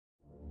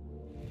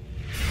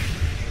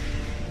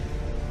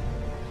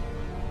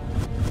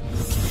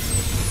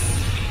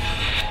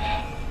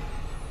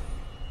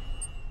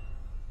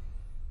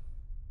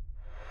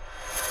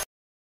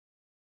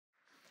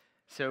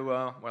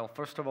Well,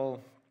 first of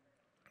all,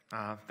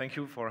 thank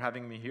you for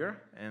having me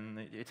here. And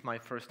it's my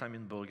first time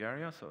in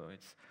Bulgaria, so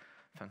it's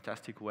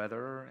fantastic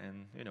weather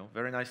and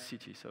very nice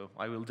city. So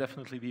I will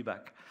definitely be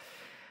back.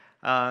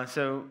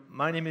 So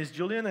my name is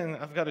Julien, and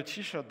I've got a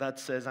T-shirt that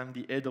says I'm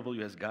the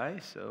AWS guy.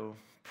 So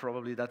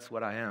probably that's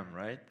what I am,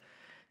 right?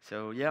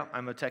 So yeah,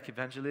 I'm a tech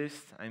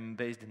evangelist. I'm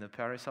based in the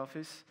Paris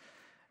office,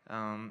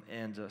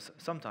 and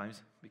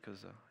sometimes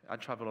because I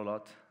travel a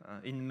lot.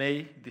 In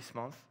May this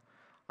month,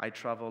 I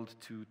traveled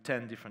to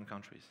 10 different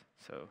countries.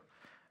 So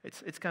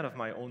it's kind of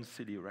my own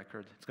silly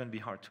record. It's going to be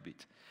hard to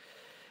beat.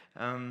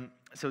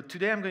 So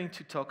today I'm going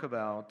to talk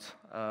about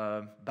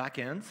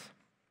backends.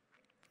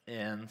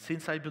 And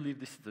since I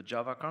believe this is a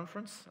Java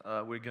conference,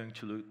 we're going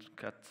to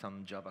look at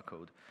some Java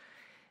code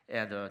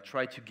and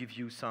try to give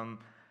you some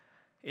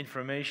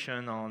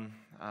information on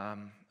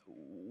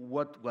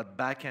what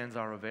backends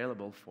are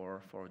available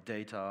for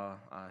data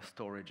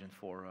storage and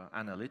for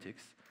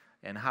analytics,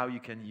 and how you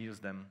can use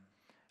them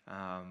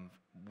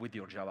with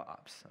your Java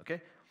apps.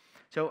 Okay,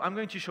 so I'm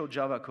going to show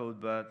Java code,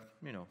 but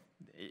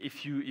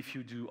if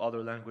you do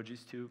other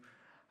languages too,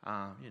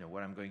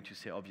 what I'm going to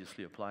say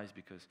obviously applies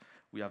because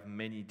we have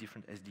many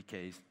different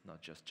SDKs,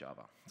 not just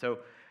Java. So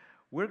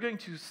we're going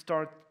to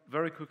start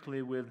very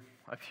quickly with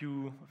a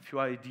few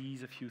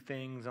ideas, a few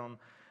things on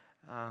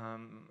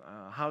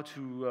how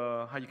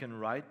you can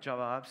write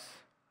Java apps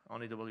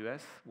on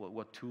AWS,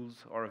 what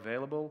tools are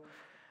available,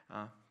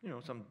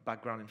 some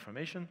background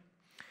information.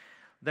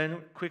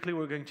 Then quickly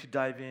we're going to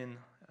dive in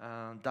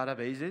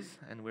databases,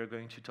 and we're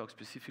going to talk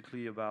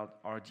specifically about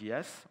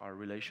RDS, our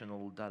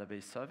relational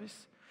database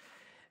service,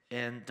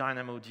 and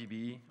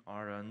DynamoDB,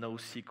 our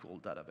NoSQL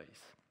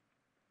database.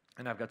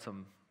 And I've got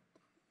some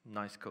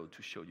nice code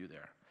to show you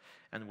there,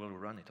 and we'll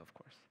run it, of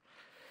course.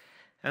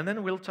 And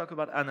then we'll talk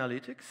about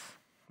analytics,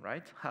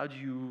 right? How do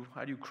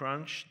you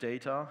crunch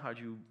data? How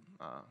do you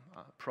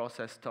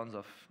process tons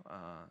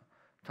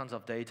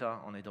of data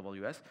on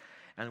AWS?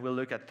 And we'll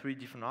look at 3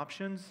 different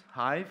options: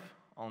 Hive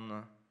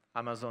on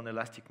Amazon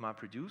Elastic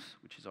MapReduce,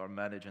 which is our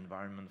managed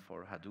environment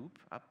for Hadoop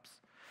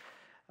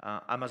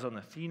apps, Amazon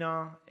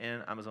Athena,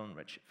 and Amazon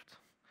Redshift.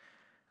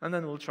 And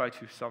then we'll try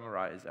to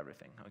summarize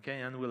everything,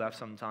 okay? And we'll have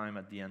some time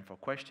at the end for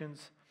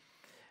questions,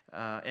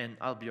 and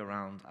I'll be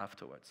around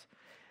afterwards.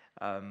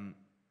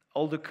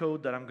 All the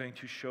code that I'm going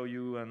to show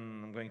you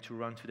and I'm going to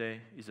run today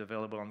is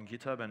available on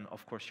GitHub, and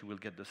of course you will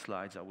get the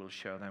slides. I will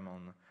share them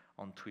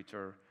on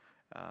Twitter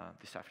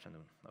this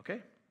afternoon,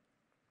 okay?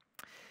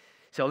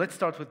 So let's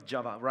start with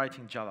Java,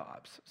 writing Java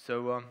apps.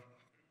 So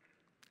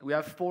we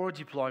have 4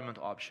 deployment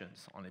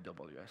options on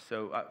AWS.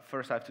 So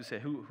first I have to say,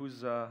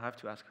 I have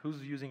to ask,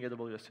 who's using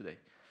AWS today?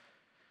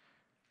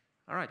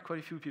 All right, quite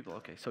a few people.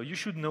 Okay, so you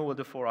should know what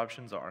the 4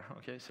 options are.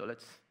 Okay, so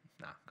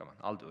come on,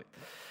 I'll do it.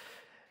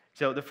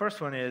 So the first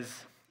one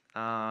is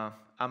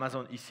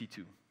Amazon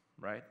EC2,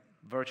 right?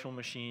 Virtual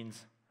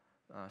machines,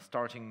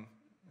 starting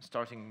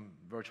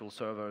virtual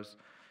servers,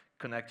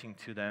 connecting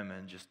to them,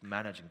 and just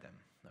managing them.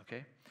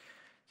 Okay.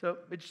 So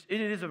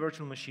it is a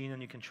virtual machine,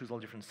 and you can choose all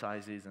different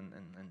sizes and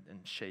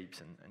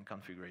shapes and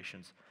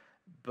configurations.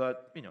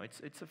 But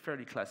it's a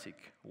fairly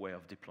classic way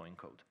of deploying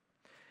code.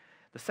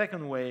 The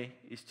second way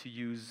is to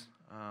use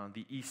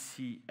the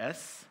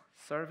ECS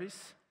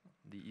service,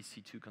 the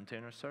EC2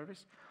 container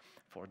service,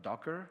 for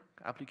Docker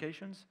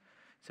applications.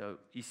 So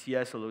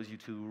ECS allows you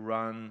to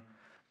run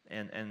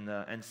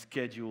and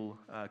schedule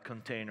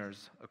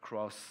containers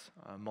across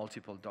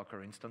multiple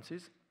Docker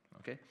instances.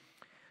 Okay.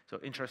 So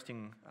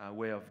interesting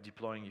way of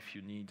deploying if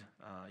you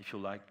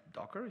like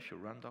Docker, if you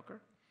run Docker.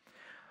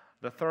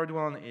 The third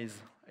one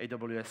is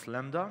AWS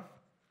Lambda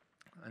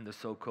and the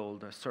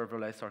so-called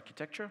serverless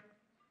architecture.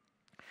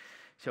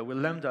 So with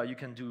Lambda, you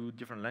can do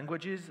different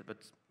languages, but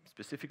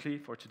specifically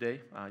for today,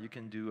 you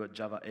can do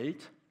Java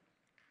 8.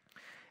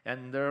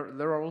 And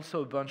there are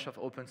also a bunch of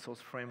open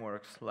source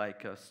frameworks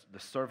like the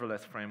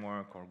serverless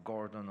framework or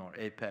Gordon or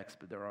Apex,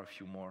 but there are a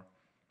few more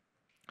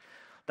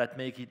that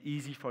make it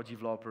easy for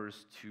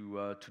developers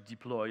to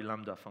deploy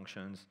Lambda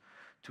functions,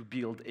 to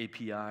build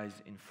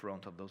APIs in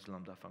front of those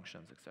Lambda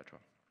functions, etc.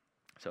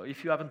 So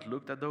if you haven't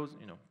looked at those,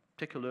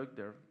 take a look.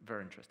 They're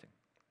very interesting.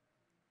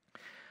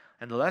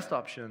 And the last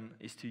option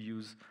is to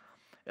use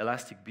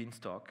Elastic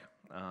Beanstalk,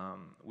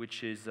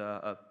 which is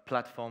a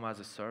platform as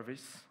a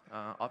service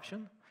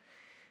option,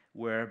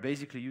 where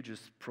basically you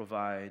just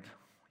provide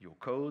your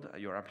code,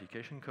 your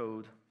application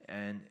code,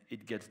 and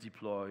it gets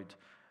deployed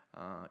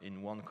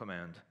in one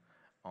command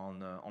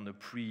on a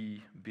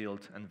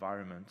pre-built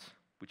environment,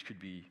 which could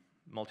be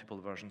multiple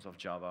versions of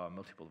Java,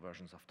 multiple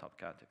versions of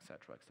Tomcat,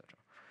 etc., etc.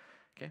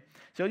 Okay,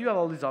 so you have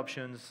all these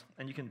options,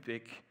 and you can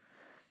pick.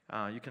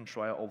 You can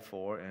try all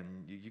 4,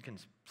 and you can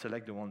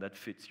select the one that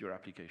fits your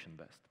application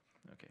best.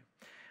 Okay,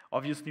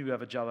 obviously we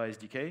have a Java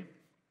SDK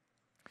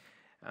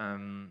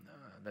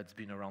that's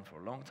been around for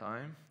a long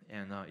time,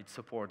 and it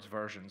supports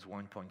versions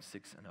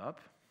 1.6 and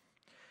up.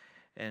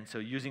 And so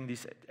using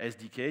this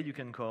SDK, you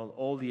can call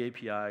all the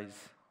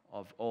APIs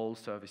of all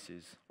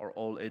services or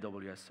all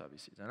AWS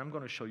services. And I'm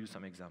going to show you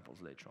some examples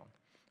later on.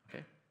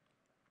 Okay.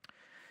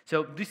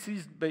 So this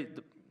is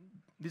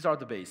these are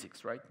the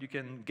basics, right? You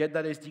can get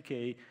that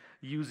SDK,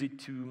 use it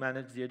to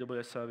manage the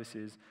AWS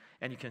services,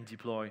 and you can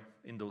deploy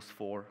in those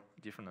 4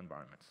 different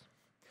environments.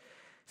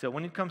 So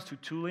when it comes to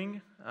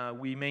tooling,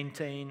 we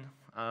maintain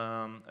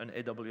an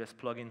AWS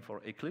plugin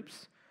for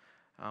Eclipse,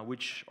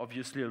 which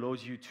obviously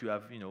allows you to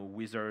have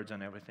wizards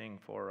and everything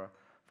for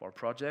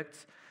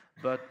projects.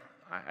 But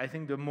I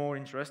think the more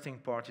interesting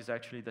part is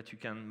actually that you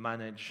can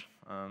manage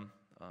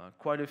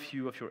quite a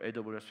few of your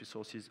AWS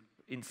resources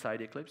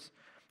inside Eclipse.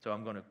 So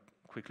I'm going to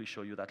quickly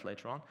show you that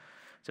later on.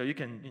 So you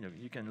can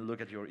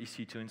look at your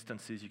EC2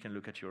 instances, you can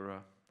look at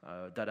your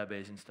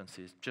database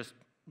instances just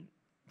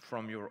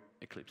from your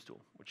Eclipse tool,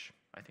 which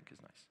I think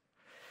is nice.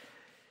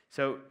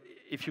 So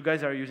if you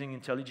guys are using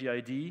IntelliJ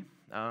IDE,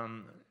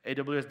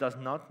 AWS does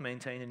not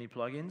maintain any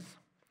plugins,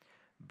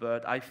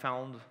 but I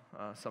found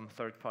some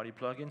third-party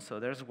plugins. So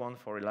there's one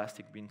for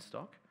Elastic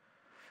Beanstalk.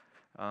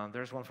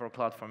 There's one for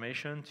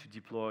CloudFormation to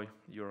deploy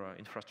your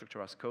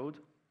infrastructure as code.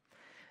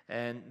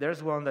 And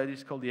there's one that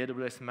is called the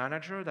AWS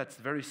Manager that's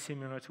very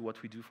similar to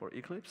what we do for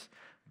Eclipse,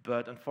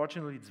 but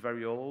unfortunately it's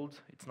very old,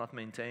 it's not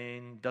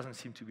maintained, doesn't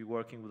seem to be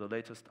working with the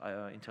latest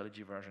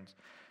IntelliJ versions.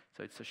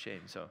 So it's a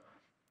shame. So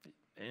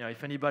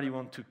if anybody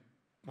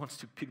wants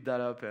to pick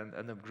that up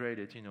and upgrade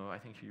it, I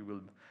think you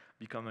will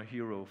become a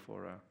hero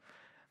for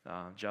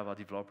Java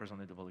developers on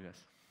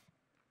AWS.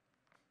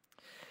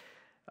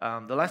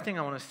 The last thing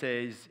I want to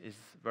say is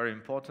very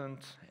important,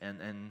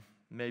 and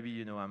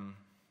maybe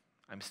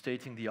I'm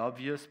stating the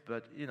obvious,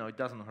 but it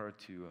doesn't hurt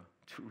to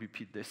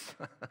repeat this.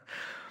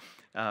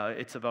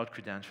 It's about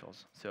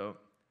credentials. So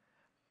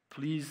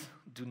please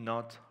do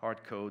not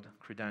hard code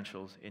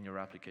credentials in your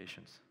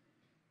applications.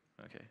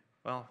 Okay.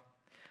 Well,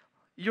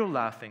 you're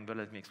laughing, but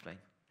let me explain.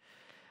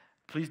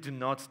 Please do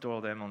not store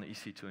them on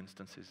EC2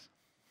 instances.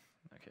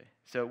 Okay.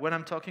 So when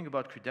I'm talking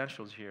about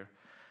credentials here,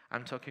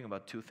 I'm talking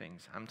about 2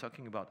 things. I'm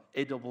talking about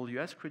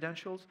AWS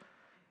credentials,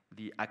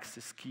 the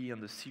access key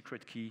and the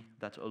secret key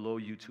that allow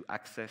you to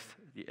access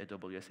the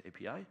AWS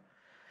API.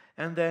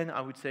 And then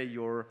I would say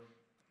your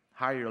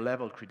higher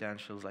level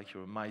credentials like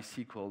your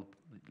MySQL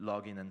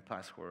login and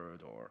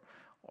password or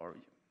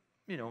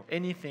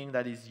anything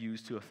that is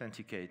used to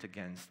authenticate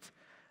against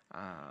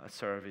a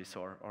service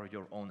or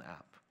your own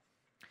app.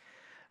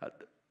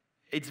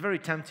 It's very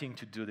tempting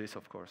to do this,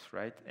 of course,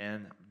 right?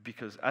 And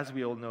because as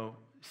we all know,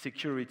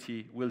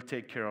 security will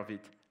take care of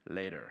it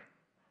later,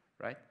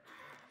 right?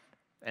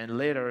 And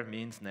later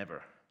means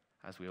never,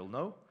 as we all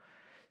know.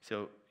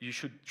 So you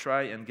should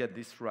try and get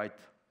this right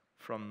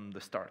from the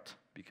start,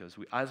 because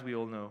as we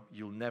all know,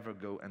 you'll never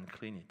go and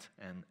clean it.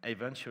 And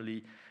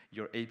eventually,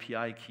 your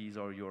API keys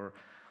or your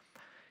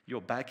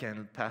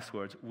backend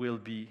passwords will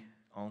be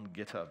on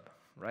GitHub,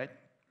 right?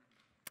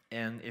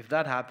 And if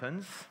that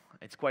happens,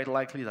 it's quite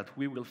likely that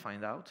we will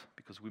find out,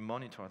 because we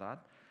monitor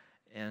that,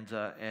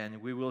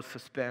 and we will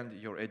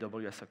suspend your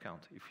AWS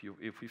account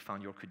if we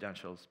found your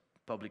credentials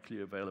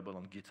publicly available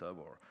on GitHub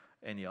or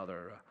any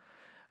other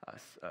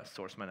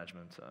source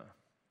management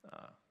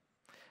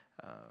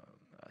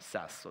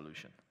SaaS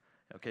solution.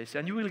 Okay, so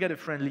and you will get a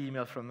friendly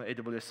email from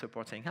AWS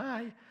support saying,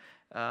 "Hi,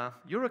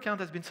 your account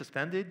has been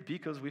suspended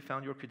because we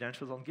found your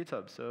credentials on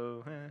GitHub.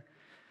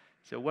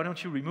 So why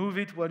don't you remove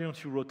it? Why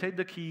don't you rotate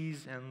the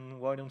keys? And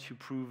why don't you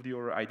prove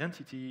your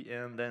identity?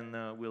 And then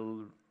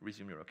we'll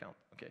resume your account."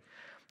 Okay,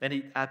 and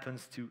it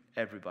happens to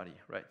everybody,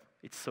 right?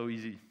 It's so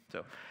easy.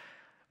 So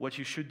what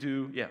you should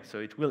do, so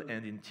it will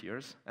end in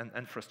tears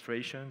and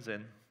frustrations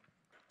and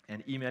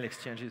email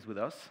exchanges with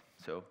us.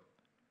 So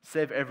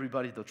save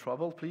everybody the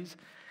trouble, please,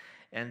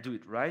 and do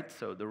it right.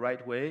 So the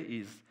right way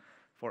is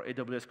for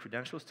AWS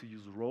credentials to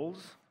use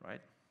roles,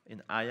 right?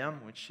 In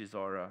IAM, which is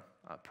our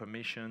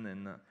permission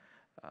and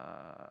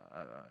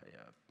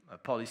a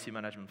policy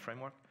management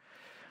framework.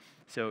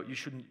 So you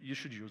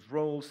should use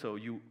roles. So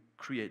you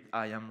create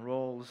IAM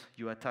roles,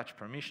 you attach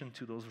permission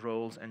to those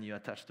roles, and you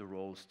attach the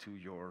roles to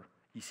your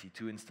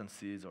EC2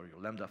 instances or your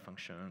Lambda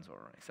functions,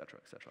 or et cetera,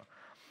 et cetera.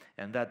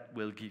 And that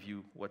will give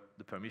you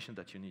the permission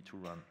that you need to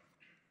run,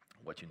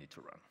 what you need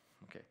to run.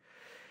 Okay.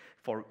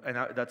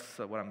 That's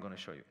what I'm going to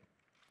show you.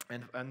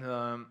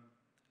 And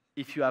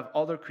if you have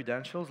other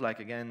credentials, like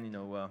again,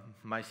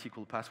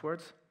 MySQL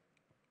passwords,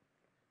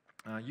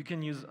 you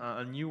can use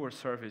a newer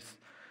service,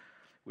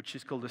 which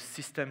is called the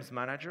Systems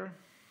Manager,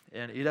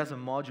 and it has a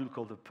module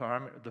called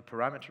the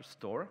Parameter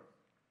Store.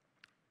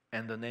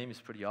 And the name is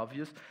pretty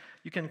obvious.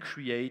 You can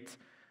create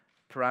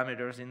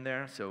parameters in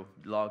there, so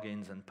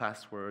logins and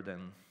password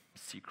and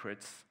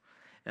secrets,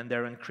 and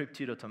they're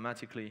encrypted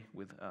automatically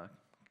with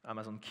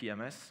Amazon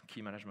KMS,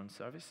 Key Management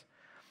Service.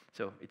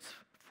 So it's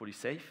fully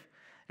safe.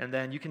 And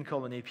then you can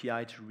call an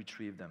API to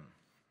retrieve them,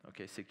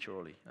 okay,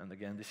 securely. And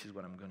again, this is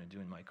what I'm going to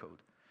do in my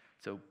code.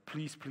 So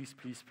please, please,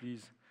 please,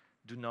 please,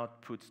 do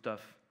not put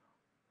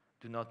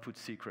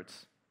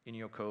secrets in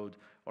your code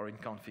or in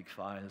config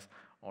files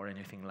or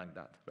anything like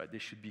that, right? They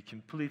should be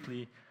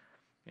completely,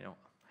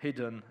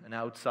 hidden and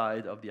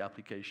outside of the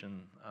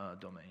application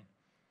domain.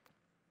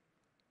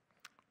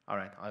 All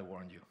right, I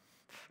warned you.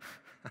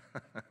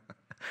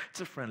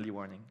 It's a friendly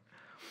warning.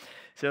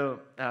 So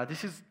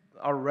this is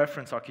our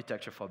reference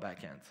architecture for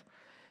backend.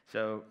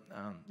 So,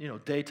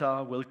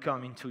 data will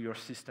come into your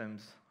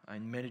systems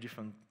in many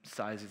different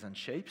sizes and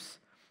shapes,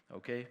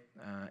 okay?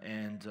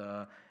 And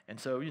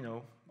so,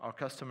 our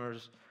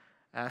customers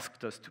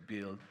asked us to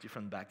build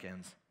different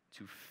backends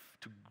to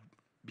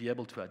be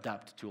able to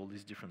adapt to all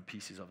these different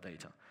pieces of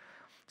data.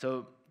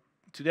 So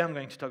today I'm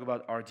going to talk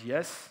about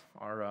RDS,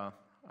 our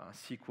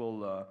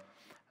SQL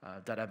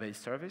database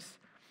service.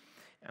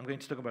 I'm going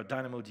to talk about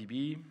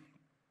DynamoDB,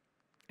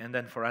 and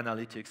then for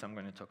analytics, I'm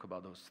going to talk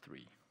about those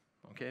three.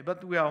 Okay,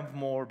 but we have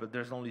more, but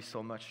there's only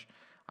so much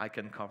I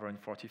can cover in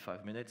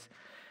 45 minutes.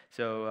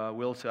 So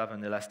we also have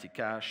an Elastic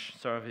Cache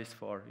service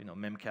for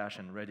Memcache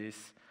and Redis.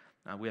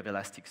 We have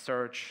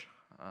Elasticsearch,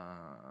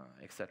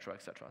 etc.,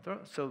 etc.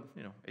 So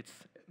it's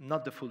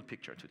not the full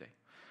picture today,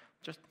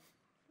 just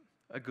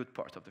a good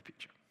part of the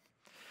picture.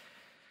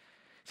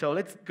 So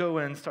let's go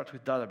and start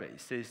with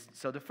databases.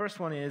 So the first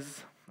one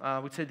is, I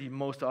would say the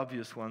most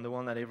obvious one, the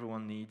one that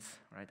everyone needs,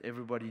 right?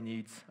 Everybody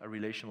needs a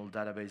relational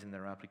database in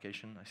their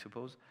application, I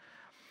suppose.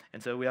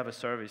 And so we have a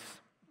service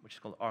which is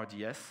called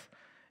RDS.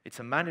 It's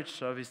a managed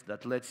service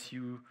that lets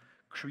you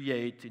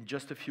create, in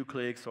just a few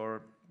clicks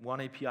or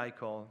one API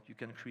call, you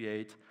can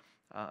create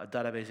a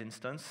database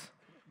instance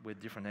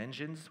with different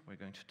engines. We're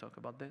going to talk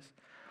about this.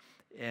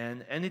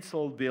 And it's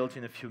all built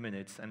in a few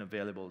minutes and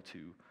available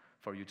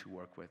for you to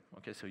work with.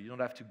 Okay, so you don't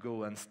have to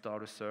go and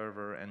start a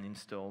server and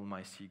install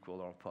MySQL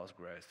or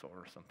Postgres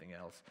or something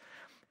else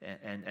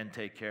and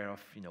take care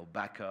of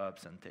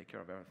backups and take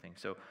care of everything.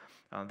 So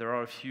there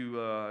are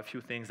a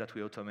few things that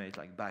we automate,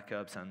 like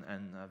backups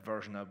and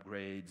version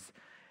upgrades.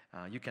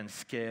 You can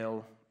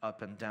scale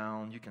up and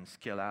down. You can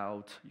scale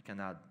out. You can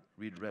add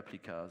read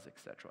replicas,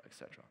 etc.,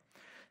 etc.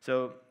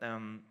 So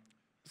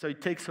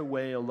it takes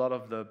away a lot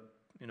of the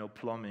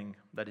plumbing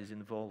that is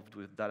involved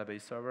with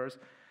database servers,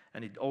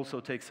 and it also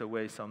takes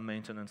away some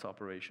maintenance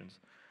operations.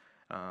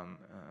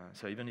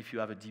 So even if you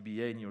have a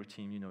DBA in your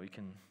team, you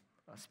can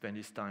spend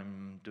his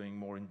time doing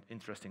more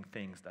interesting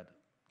things than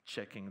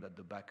checking that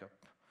the backup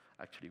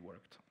actually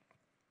worked.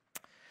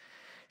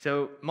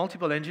 So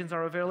multiple engines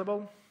are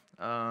available.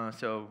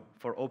 So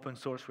for open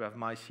source, we have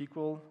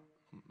MySQL,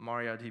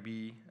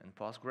 MariaDB, and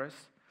Postgres.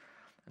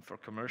 And for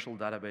commercial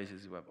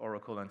databases, we have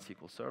Oracle and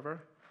SQL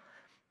Server.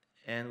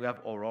 And we have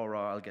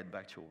Aurora. I'll get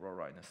back to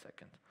Aurora in a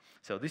second.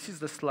 So this is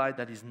the slide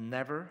that is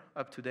never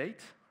up to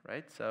date,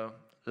 right? So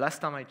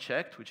last time I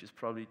checked, which is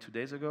probably 2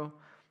 days ago,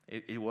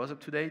 it was up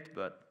to date.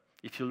 But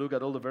if you look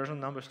at all the version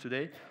numbers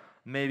today,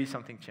 maybe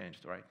something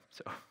changed, right?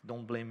 So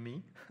don't blame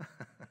me.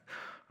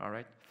 All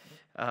right.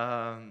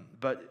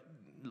 But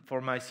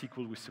for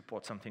MySQL, we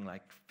support something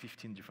like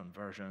 15 different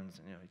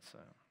versions.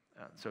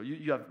 So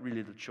you have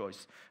really the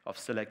choice of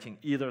selecting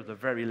either the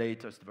very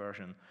latest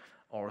version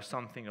or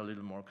something a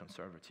little more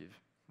conservative,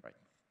 right?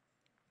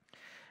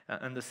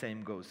 And the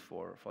same goes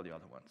for the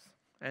other ones.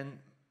 And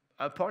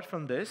apart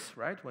from this,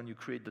 right, when you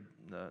create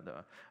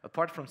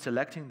apart from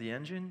selecting the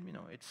engine,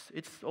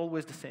 it's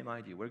always the same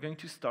idea. We're going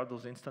to start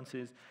those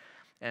instances,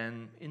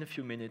 and in a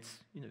few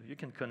minutes, you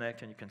can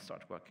connect and you can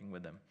start working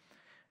with them.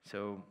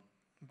 So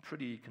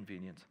pretty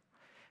convenient.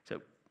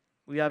 So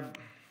we have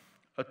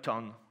a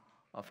ton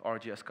of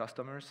RDS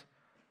customers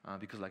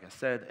because, like I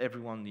said,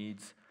 everyone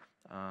needs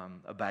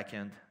a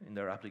backend in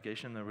their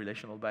application, a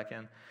relational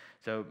backend.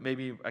 So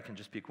maybe I can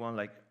just pick one,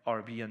 like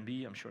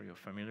Airbnb. I'm sure you're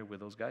familiar with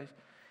those guys.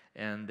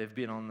 And they've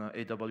been on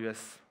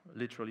AWS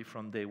literally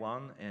from day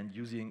one and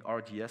using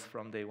RDS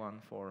from day one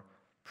for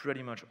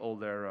pretty much all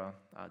their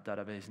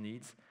database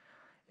needs.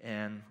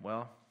 And,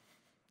 well,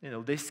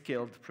 they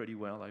scaled pretty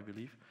well, I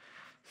believe.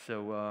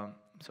 So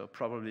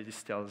probably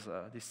this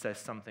says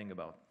something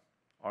about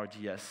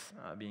RDS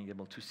being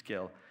able to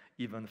scale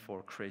even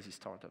for crazy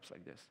startups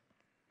like this.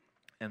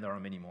 And there are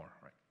many more,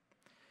 right?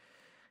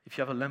 If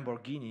you have a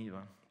Lamborghini,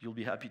 you'll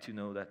be happy to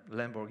know that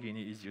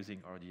Lamborghini is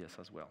using RDS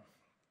as well.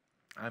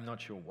 I'm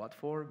not sure what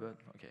for, but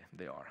okay,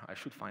 they are. I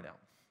should find out.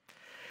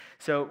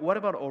 So what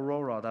about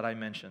Aurora that I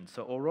mentioned?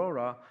 So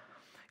Aurora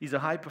is a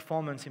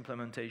high-performance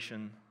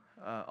implementation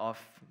of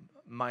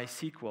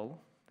MySQL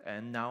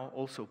and now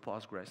also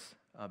Postgres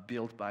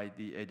built by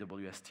the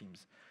AWS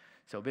teams.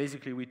 So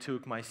basically, we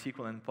took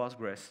MySQL and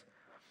Postgres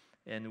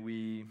and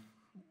we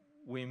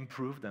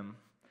improved them,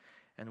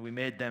 and we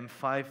made them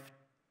 5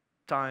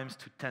 times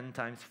to 10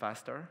 times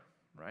faster,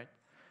 right?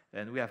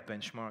 And we have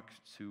benchmarks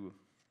to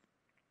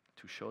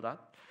show that.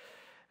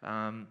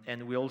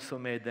 And we also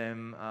made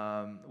them,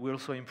 we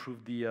also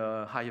improved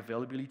the high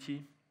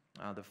availability.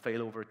 The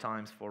failover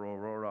times for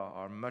Aurora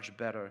are much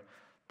better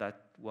than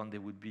what they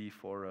would be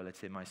for, let's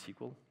say,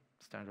 MySQL,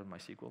 standard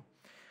MySQL.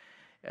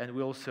 And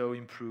we also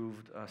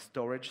improved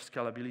storage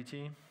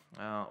scalability.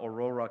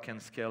 Aurora can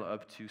scale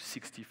up to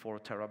 64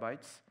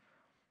 terabytes.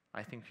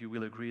 I think you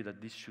will agree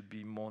that this should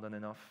be more than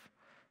enough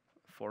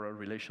for a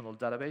relational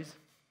database.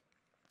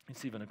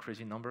 It's even a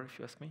crazy number, if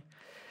you ask me.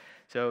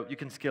 So you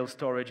can scale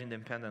storage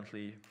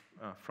independently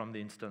from the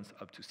instance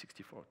up to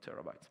 64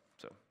 terabytes.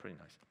 So pretty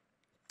nice.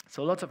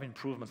 So lots of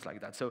improvements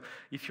like that. So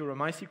if you're a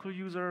MySQL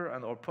user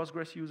or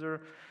Postgres user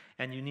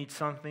and you need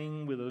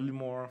something with a little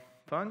more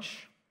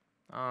punch,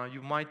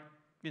 you might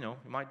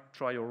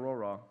try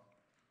Aurora.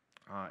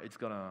 It's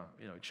gonna,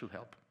 it should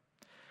help.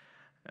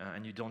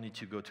 And you don't need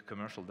to go to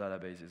commercial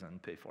databases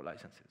and pay for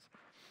licenses.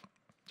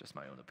 Just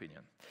my own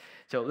opinion.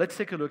 So let's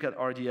take a look at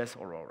RDS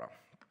Aurora.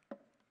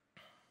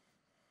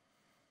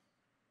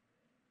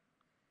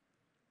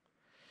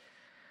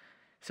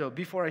 So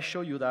before I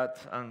show you that,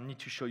 I need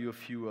to show you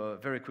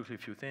very quickly a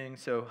few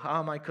things. So how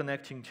am I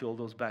connecting to all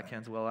those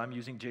backends? Well, I'm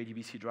using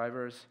JDBC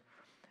drivers.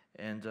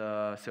 And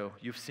so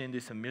you've seen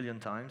this a million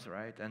times,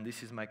 right? And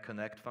this is my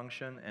connect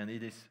function, and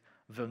it is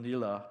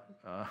vanilla.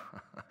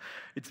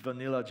 It's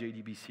vanilla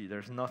JDBC.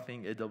 There's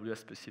nothing AWS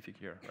specific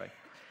here, right?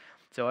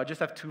 So I just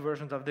have two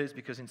versions of this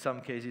because in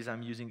some cases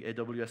I'm using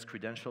AWS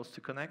credentials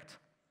to connect,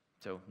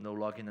 so no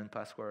login and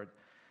password.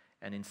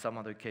 And in some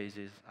other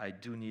cases, I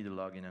do need a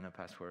login and a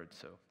password,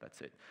 so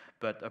that's it.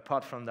 But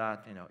apart from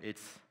that,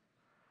 it's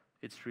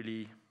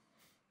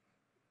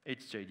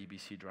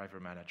JDBC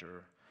driver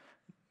manager.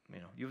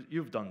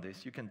 You've done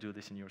this. You can do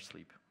this in your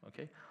sleep,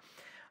 okay?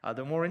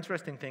 The more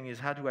interesting thing is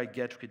how do I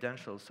get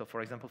credentials? So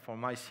for example, for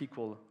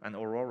MySQL and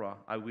Aurora,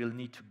 I will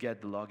need to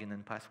get the login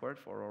and password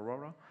for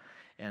Aurora.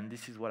 And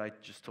this is what I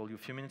just told you a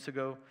few minutes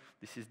ago.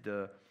 This is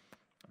the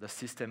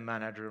system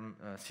manager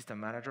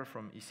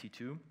from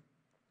EC2.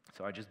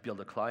 So I just build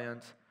a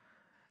client.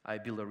 I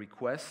build a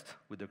request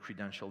with the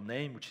credential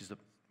name, which is a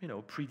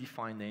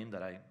predefined name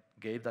that I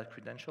gave that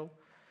credential.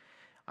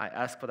 I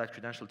ask for that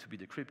credential to be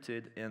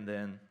decrypted, and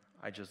then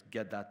I just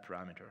get that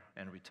parameter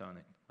and return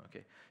it.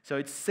 Okay. So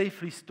it's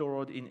safely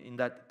stored in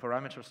that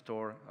parameter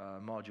store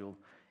module,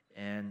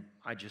 and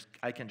I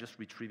can just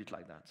retrieve it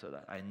like that, so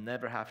that I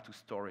never have to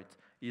store it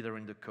either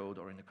in the code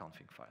or in the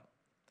config file.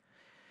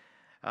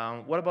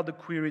 What about the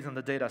queries and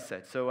the data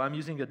set? So I'm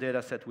using a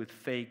data set with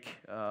fake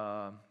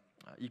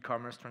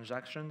e-commerce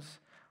transactions.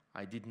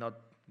 I did not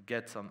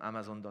get some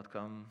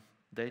Amazon.com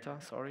data,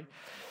 sorry.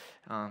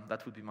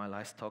 That would be my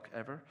last talk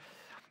ever.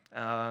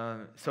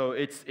 So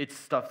it's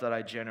stuff that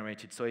I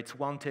generated. So it's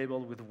one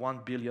table with 1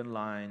 billion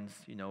lines,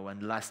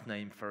 and last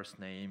name, first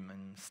name,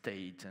 and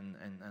state,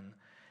 and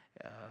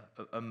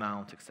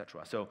amount,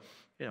 etc. So,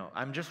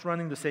 I'm just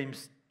running the same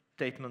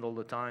statement all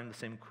the time, the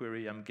same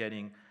query. I'm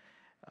getting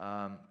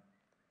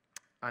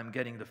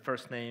the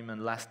first name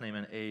and last name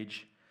and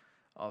age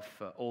of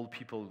all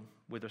people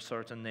with a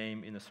certain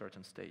name in a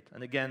certain state.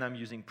 And again, I'm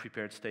using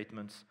prepared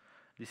statements.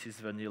 This is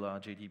vanilla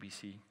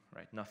JDBC,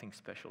 right? Nothing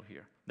special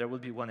here. There will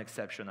be one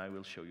exception I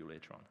will show you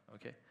later on,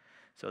 okay?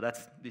 So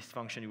that's this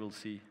function you will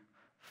see,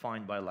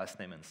 find by last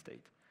name and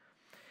state.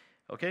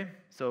 Okay,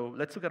 so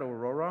let's look at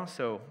Aurora.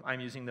 So I'm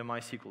using the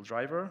MySQL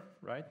driver,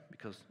 right?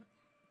 Because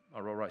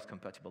Aurora is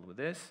compatible with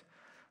this.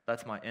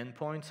 That's my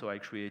endpoint, so I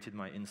created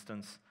my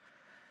instance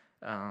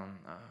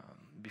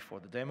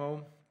before the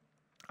demo.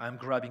 I'm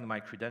grabbing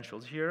my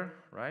credentials here,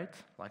 right?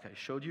 Like I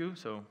showed you,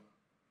 so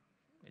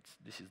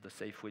this is the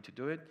safe way to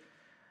do it.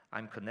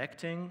 I'm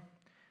connecting.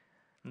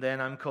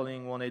 Then I'm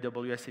calling one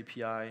AWS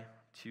API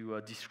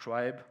to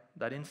describe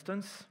that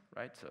instance,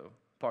 right? So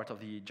part of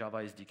the Java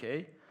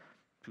SDK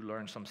to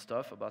learn some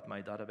stuff about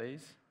my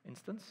database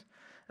instance.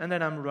 And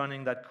then I'm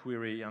running that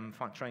query. I'm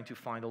trying to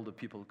find all the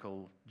people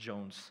called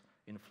Jones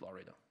in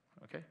Florida,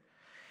 okay?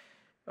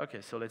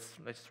 Okay, so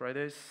let's try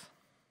this.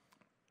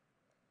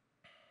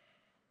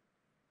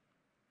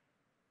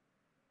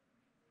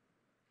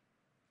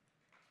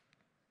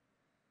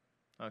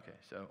 Okay,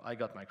 so I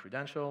got my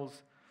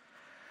credentials.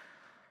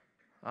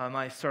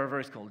 My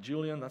server is called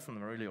Julien. That's not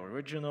really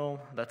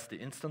original. That's the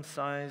instance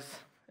size.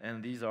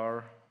 And these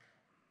are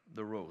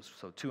the rows.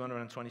 So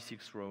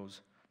 226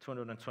 rows,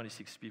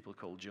 226 people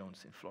called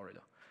Jones in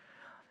Florida.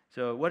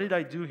 So what did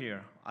I do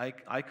here?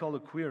 I called a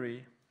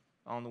query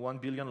on 1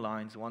 billion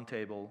lines, one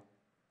table,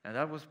 and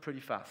that was pretty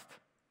fast,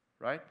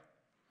 right?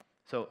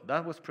 So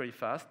that was pretty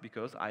fast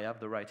because I have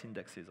the right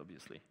indexes,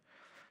 obviously.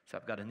 So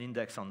I've got an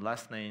index on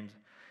last names,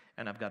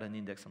 and I've got an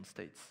index on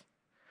states.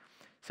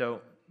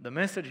 So the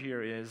message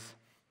here is,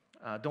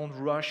 don't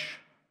rush,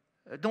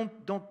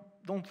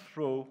 don't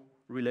throw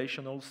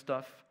relational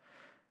stuff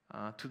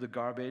to the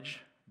garbage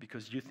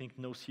because you think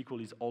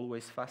NoSQL is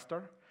always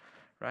faster,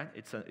 right?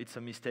 It's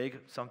a mistake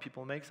some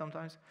people make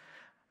sometimes.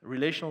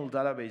 Relational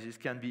databases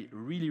can be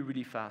really,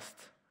 really fast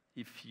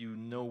if you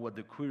know what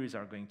the queries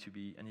are going to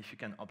be and if you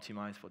can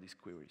optimize for these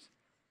queries,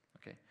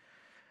 okay?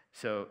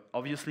 So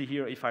obviously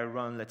here, if I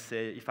run, let's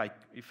say,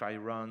 if I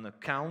run a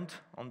count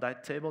on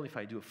that table, if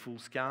I do a full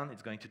scan,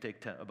 it's going to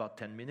take about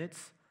 10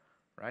 minutes,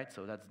 right?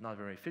 So that's not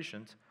very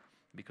efficient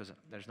because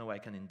there's no way I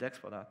can index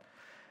for that.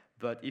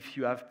 But if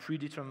you have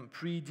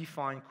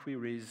predefined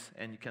queries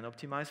and you can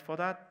optimize for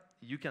that,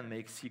 you can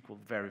make SQL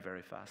very,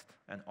 very fast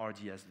and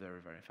RDS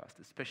very, very fast,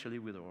 especially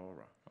with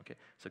Aurora, okay?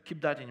 So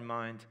keep that in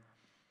mind.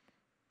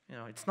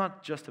 It's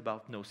not just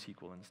about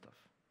NoSQL and stuff,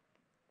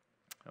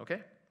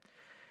 okay?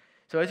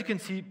 So as you can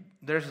see,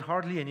 there's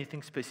hardly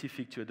anything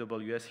specific to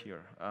AWS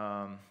here.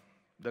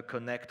 The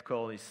connect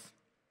call is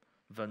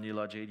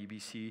vanilla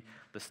JDBC.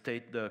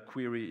 The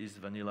query is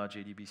vanilla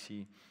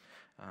JDBC.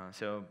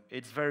 So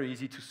it's very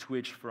easy to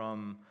switch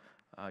from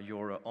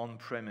your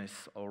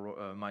on-premise or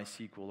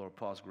MySQL or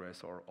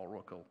Postgres or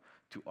Oracle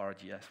to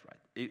RDS, right?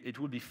 It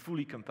will be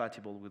fully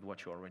compatible with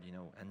what you already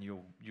know, and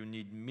you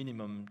need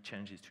minimum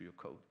changes to your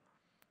code.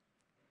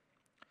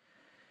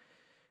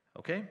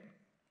 Okay?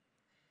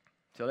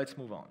 So let's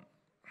move on.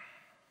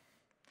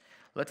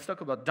 Let's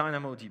talk about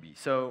DynamoDB.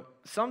 So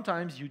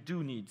sometimes you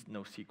do need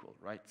NoSQL,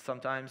 right?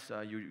 Sometimes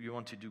you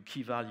want to do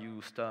key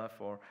value stuff,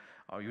 or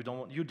you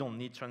don't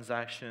need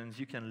transactions.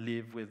 You can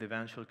live with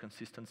eventual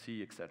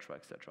consistency, etc.,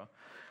 etc.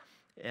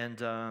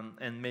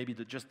 And maybe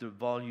just the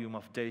volume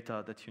of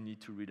data that you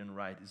need to read and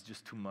write is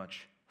just too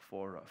much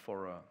for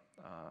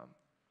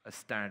a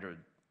standard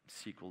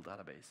SQL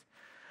database.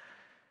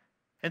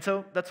 And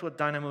so that's what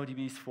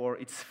DynamoDB is for.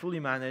 It's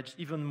fully managed,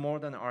 even more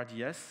than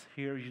RDS.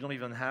 Here, you don't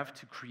even have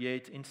to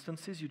create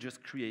instances. You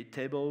just create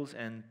tables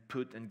and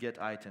put and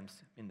get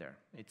items in there.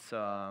 It's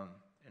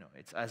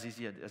it's as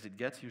easy as it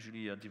gets.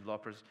 Usually,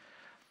 developers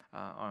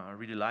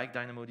really like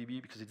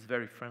DynamoDB because it's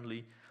very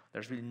friendly.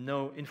 There's really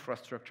no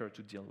infrastructure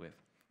to deal with.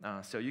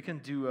 So you can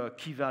do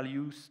key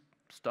value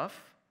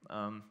stuff.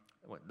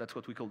 That's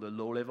what we call the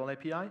low-level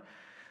API,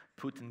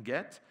 put and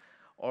get.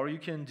 Or you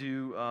can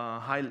do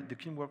you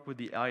can work with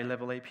the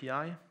high-level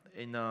API.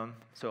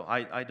 So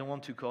I don't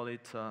want to call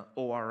it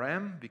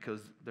ORM because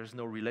there's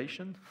no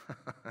relation,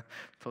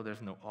 so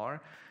there's no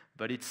R,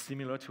 but it's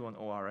similar to an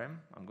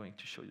ORM. I'm going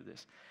to show you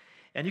this.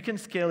 And you can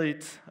scale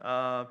it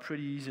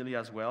pretty easily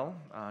as well.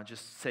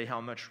 Just say how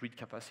much read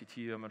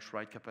capacity, how much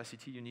write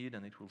capacity you need,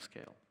 and it will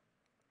scale.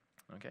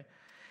 Okay.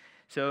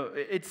 So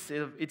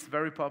it's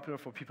very popular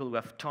for people who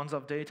have tons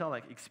of data,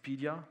 like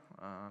Expedia.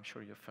 I'm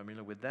sure you're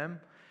familiar with them.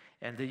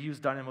 And they use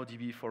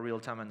DynamoDB for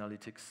real-time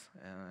analytics,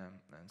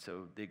 and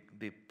so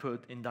they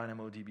put in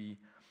DynamoDB,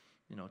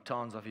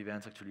 tons of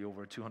events, actually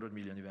over 200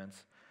 million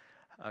events,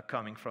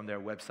 coming from their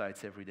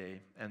websites every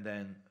day, and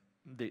then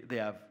they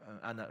have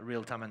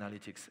real-time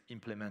analytics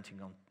implemented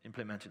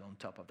on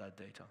top of that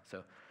data.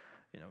 So,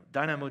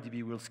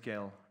 DynamoDB will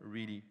scale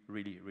really,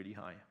 really, really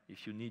high.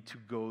 If you need to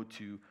go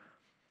to,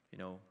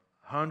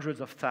 hundreds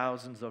of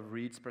thousands of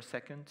reads per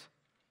second,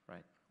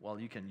 right? Well,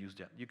 you can use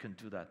that. You can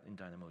do that in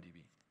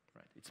DynamoDB.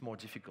 Right. It's more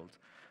difficult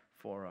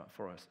for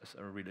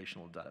a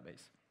relational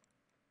database.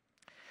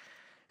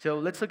 So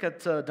let's look at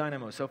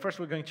Dynamo. So first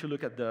we're going to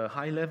look at the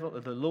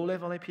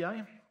low-level API.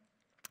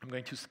 I'm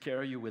going to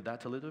scare you with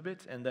that a little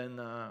bit, and then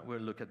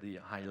we'll look at the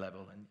high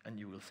level, and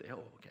you will say,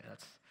 oh, okay,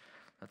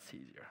 that's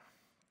easier.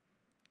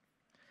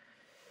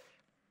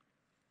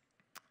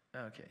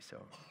 Okay,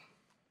 so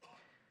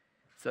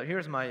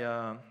here's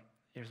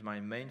my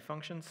main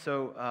function.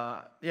 So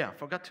yeah,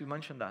 forgot to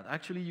mention that.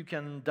 Actually, you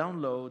can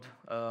download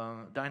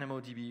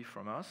DynamoDB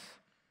from us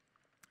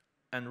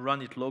and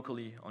run it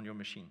locally on your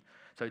machine.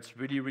 So it's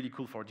really, really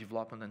cool for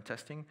development and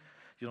testing.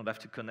 You don't have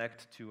to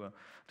connect to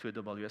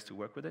AWS to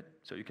work with it.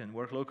 So you can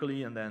work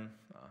locally and then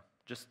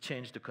just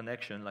change the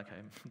connection, like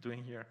I'm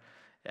doing here,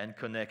 and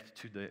connect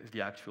to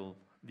the actual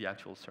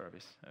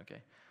service.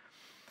 Okay.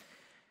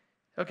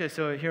 Okay.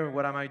 So here,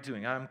 what am I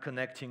doing? I'm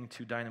connecting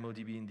to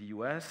DynamoDB in the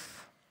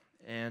US.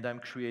 And I'm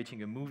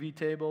creating a movie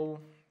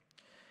table,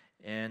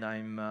 and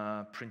I'm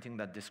printing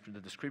the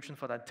description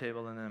for that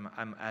table, and then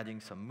I'm adding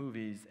some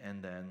movies,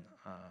 and then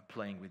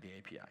playing with the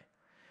API.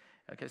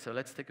 Okay, so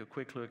let's take a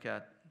quick look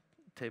at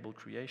table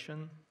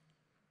creation.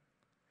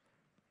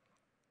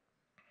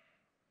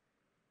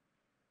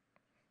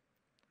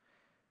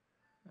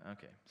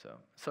 Okay,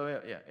 so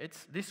yeah,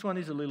 this one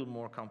is a little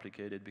more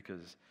complicated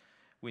because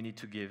we need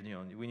to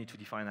we need to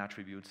define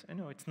attributes, and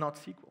it's not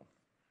SQL.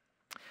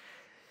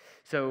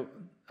 So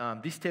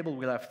this table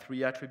will have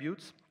 3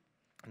 attributes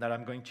that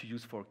I'm going to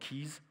use for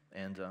keys,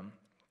 and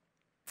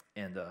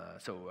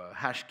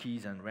hash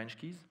keys and range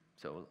keys.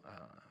 So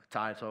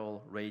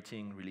title,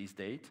 rating, release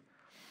date.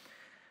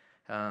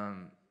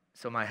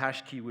 So my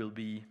hash key will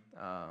be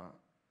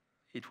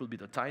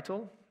the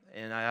title,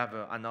 and I have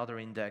another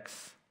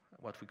index,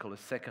 what we call a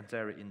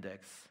secondary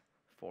index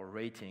for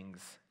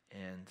ratings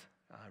and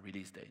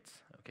release dates.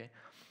 Okay,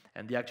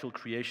 and the actual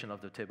creation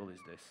of the table is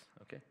this.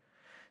 Okay.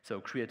 So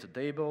create a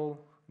table,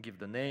 give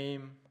the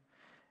name,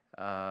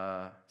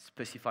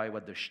 specify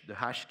what the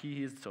hash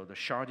key is, so the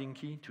sharding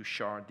key to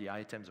shard the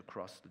items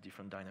across the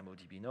different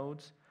DynamoDB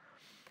nodes.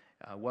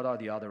 What are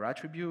the other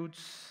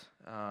attributes?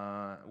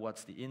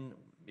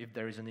 If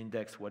there is an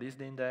index, what is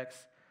the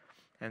index?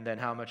 And then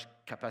how much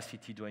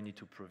capacity do I need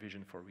to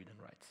provision for read and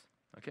writes?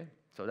 Okay,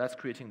 so that's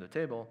creating the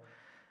table.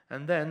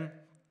 And then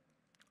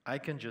I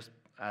can just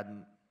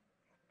add,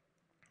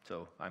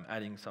 so I'm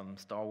adding some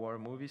Star Wars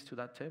movies to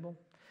that table.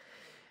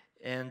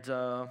 And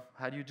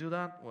how do you do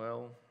that?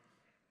 Well,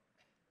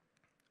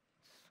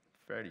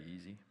 it's fairly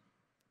easy.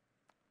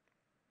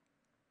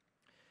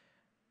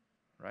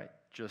 Right?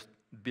 Just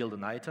build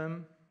an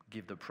item,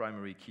 give the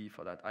primary key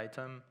for that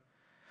item,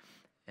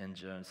 and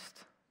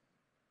just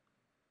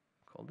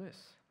call this,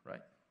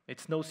 right?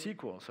 It's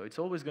NoSQL, so it's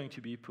always going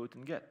to be put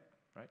and get,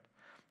 right?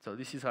 So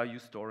this is how you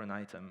store an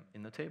item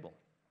in the table,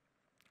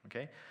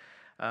 okay?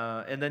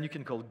 And then you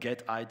can call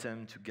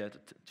getItem to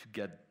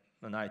get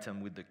an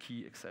item with the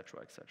key,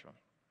 etc., etc.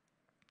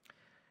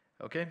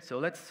 Okay, so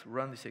let's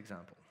run this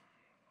example.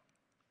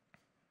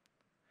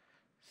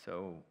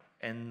 So,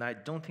 and I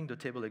don't think the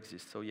table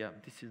exists. So yeah,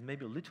 this is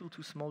maybe a little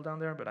too small down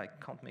there, but I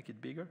can't make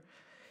it bigger.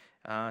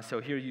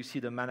 So here you see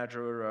the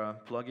manager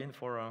plugin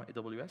for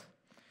AWS.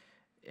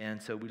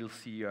 And so we'll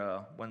see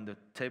when the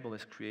table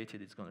is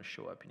created, it's going to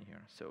show up in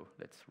here. So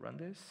let's run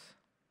this.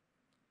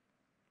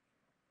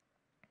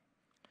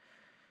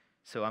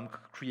 So I'm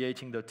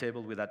creating the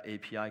table with that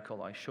API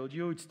call I showed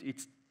you.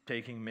 It's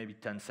taking maybe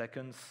 10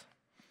 seconds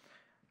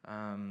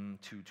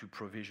to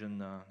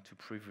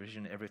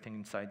provision everything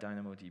inside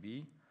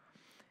DynamoDB.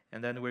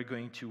 And then we're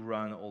going to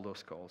run all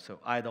those calls. So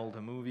add all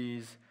the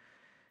movies,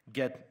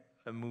 get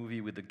a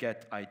movie with the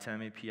get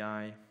item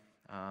API.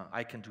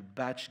 I can do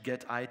batch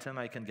get item.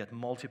 I can get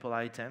multiple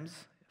items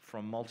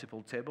from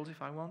multiple tables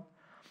if I want.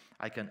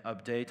 I can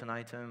update an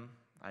item.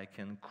 I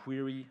can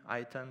query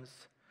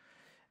items.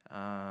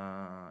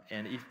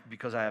 And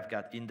because I have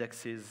got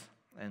indexes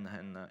and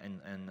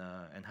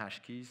hash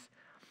keys.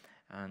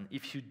 And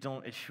if you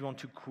want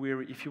to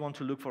query, if you want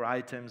to look for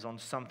items on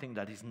something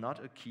that is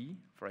not a key,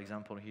 for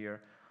example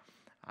here,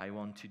 I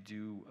want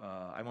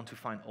to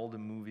find all the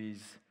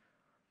movies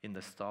in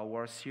the Star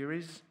Wars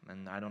series,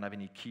 and I don't have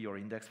any key or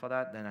index for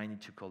that, then I need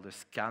to call the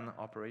scan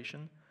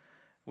operation,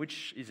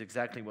 which is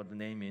exactly what the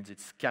name means.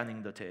 It's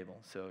scanning the table.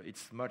 So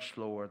it's much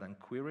slower than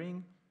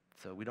querying,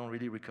 so we don't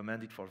really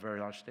recommend it for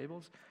very large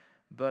tables,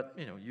 but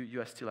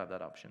you still have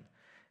that option.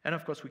 And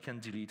of course, we can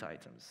delete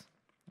items.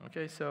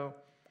 Okay, so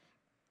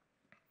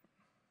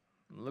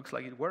looks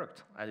like it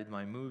worked. I did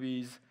my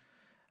movies,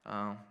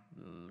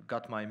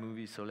 got my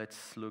movies, so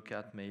let's look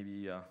at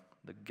maybe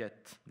the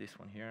get, this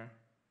one here.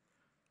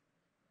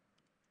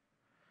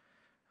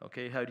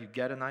 Okay, how do you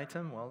get an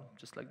item? Well,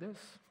 just like this.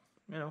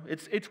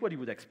 It's what you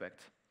would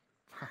expect.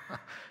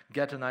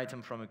 Get an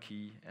item from a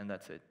key, and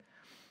that's it.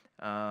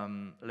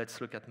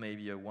 Let's look at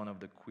maybe one of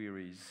the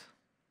queries.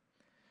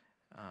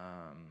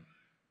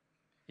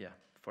 Yeah,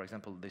 for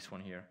example, this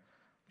one here.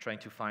 Trying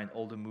to find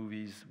all the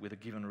movies with a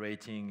given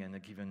rating and a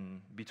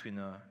given between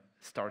a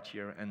start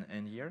year and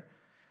end year.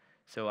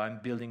 So I'm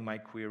building my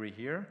query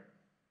here.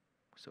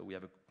 So we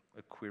have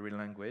a query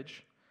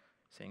language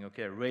saying,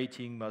 okay,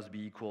 rating must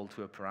be equal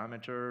to a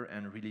parameter,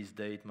 and release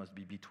date must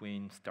be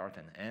between start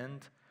and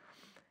end.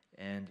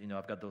 And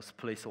I've got those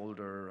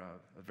placeholder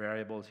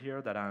variables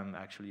here that I'm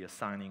actually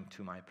assigning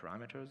to my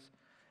parameters,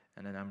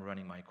 and then I'm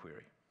running my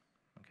query.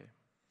 Okay.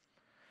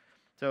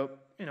 So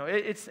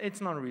it's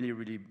not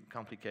really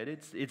complicated.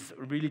 It's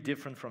really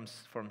different from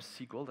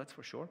SQL, that's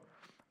for sure.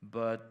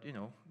 But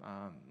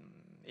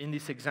in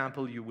this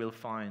example, you will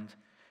find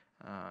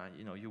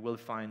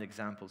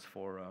examples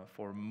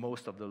for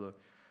most of the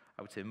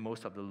I would say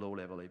most of the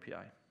low-level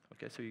API.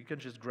 Okay, so you can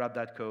just grab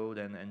that code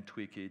and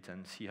tweak it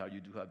and see how you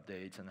do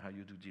updates and how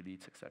you do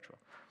deletes, etc.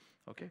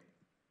 Okay.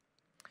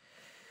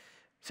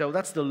 So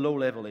that's the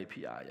low-level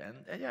API,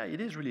 and yeah,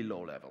 it is really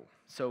low-level.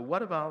 So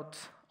what about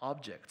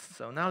objects?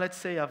 So now let's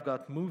say I've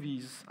got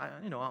movies.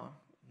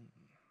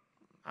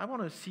 I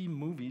want to see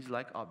movies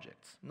like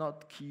objects,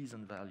 not keys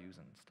and values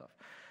and stuff.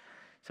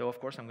 So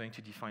of course I'm going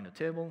to define a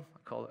table,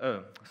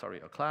 a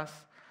class.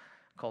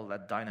 Call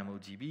that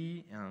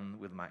DynamoDB, and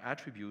with my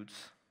attributes,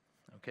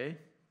 okay,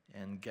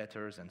 and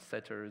getters and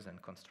setters and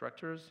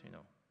constructors,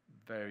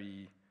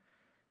 very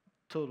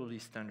totally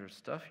standard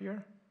stuff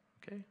here,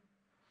 okay.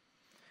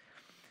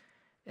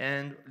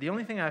 And the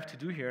only thing I have to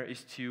do here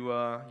is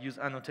to use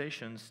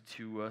annotations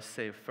to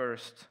say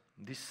first,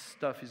 this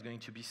stuff is going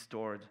to be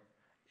stored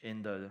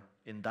in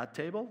that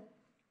table,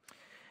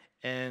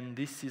 and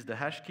this is the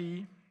hash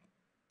key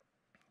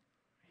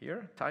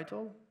here,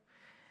 title.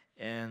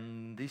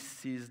 And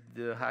this is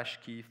the hash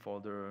key for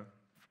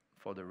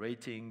the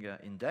rating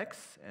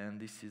index, and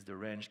this is the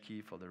range key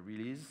for the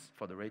release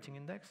for the rating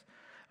index.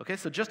 Okay,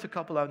 so just a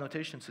couple of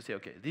notations to say,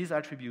 okay, these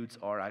attributes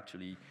are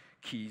actually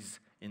keys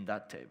in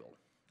that table.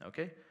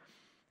 Okay,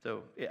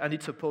 so and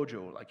it's a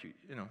POJO, like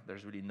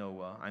there's really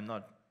no. I'm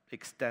not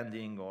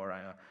extending or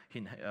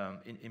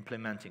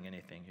implementing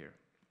anything here.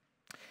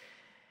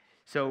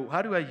 So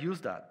how do I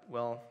use that?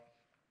 Well,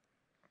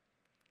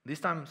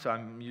 this time, so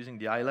I'm using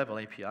the high-level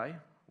API,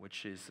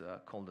 which is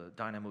called the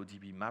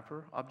DynamoDB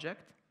mapper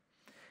object.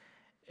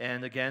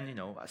 And again,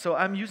 so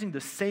I'm using the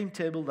same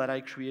table that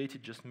I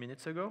created just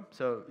minutes ago.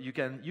 So you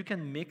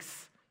can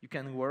mix, you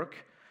can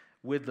work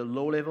with the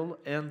low-level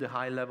and the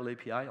high-level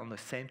API on the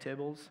same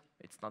tables.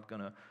 It's not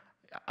gonna,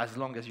 as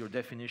long as your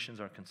definitions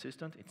are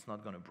consistent, it's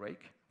not gonna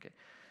break. Okay.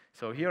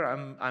 So here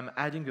I'm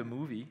adding a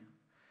movie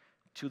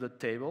to the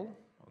table.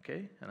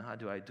 Okay. And how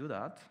do I do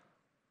that?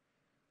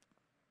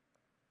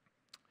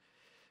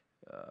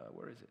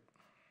 Where is it?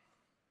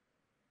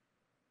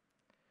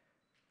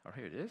 Oh,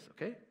 here it is,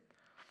 okay.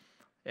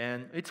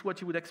 And it's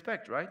what you would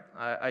expect, right?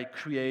 I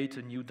create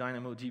a new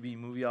DynamoDB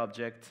movie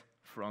object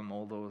from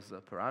all those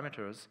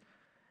parameters,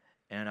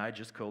 and I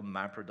just call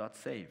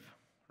mapper.save,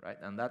 right?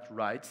 And that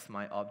writes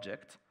my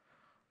object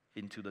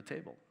into the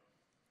table,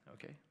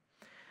 okay?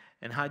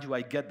 And how do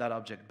I get that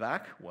object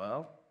back?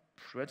 Well,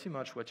 pretty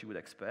much what you would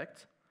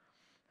expect,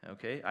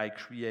 okay? I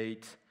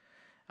create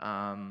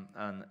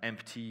an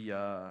empty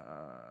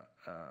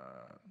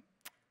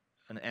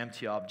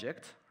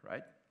object,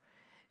 right?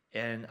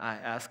 And I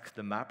ask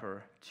the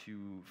mapper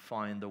to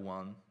find the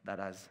one that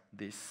has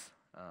this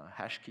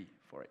hash key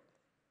for it.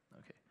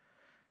 Okay.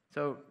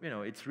 So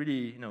it's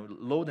really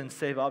load and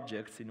save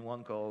objects in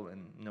one call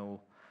and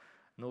no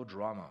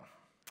drama.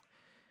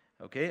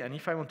 Okay. And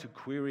if I want to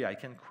query, I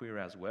can query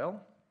as well.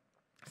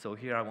 So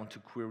here I want to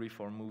query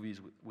for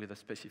movies with a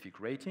specific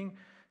rating.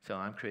 So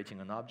I'm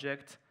creating an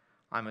object.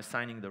 I'm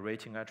assigning the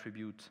rating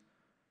attribute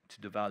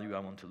to the value I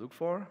want to look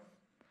for.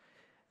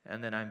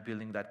 And then I'm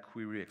building that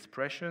query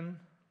expression,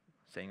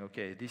 saying,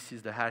 okay, this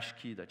is the hash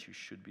key that you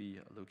should be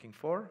looking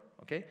for,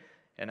 okay?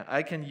 And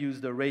I can use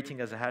the rating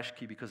as a hash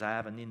key because I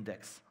have an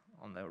index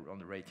on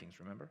the ratings,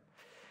 remember?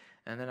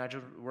 And then I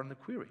just run the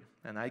query,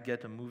 and I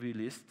get a movie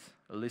list,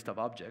 a list of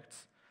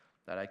objects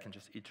that I can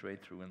just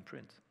iterate through and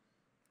print,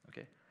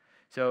 okay?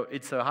 So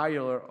it's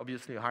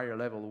obviously a higher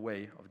level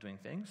way of doing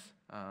things.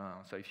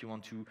 So if you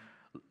want to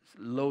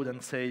load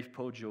and save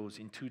POJOs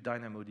into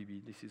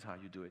DynamoDB, this is how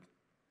you do it,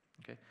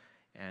 okay?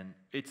 And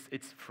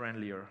it's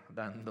friendlier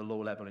than the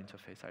low-level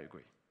interface, I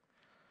agree.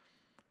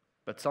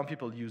 But some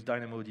people use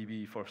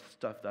DynamoDB for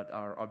stuff that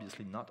are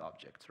obviously not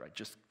objects, right?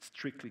 Just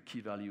strictly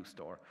key value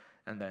store,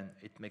 and then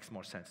it makes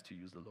more sense to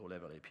use the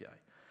low-level API.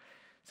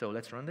 So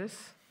let's run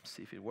this,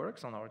 see if it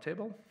works on our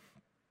table.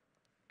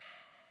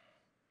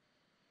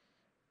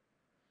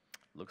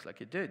 Looks like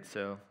it did.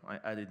 So I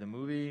added the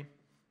movie.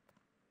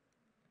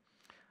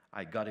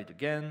 I got it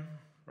again,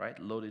 right?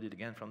 Loaded it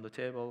again from the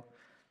table.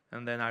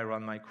 And then I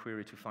run my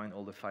query to find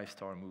all the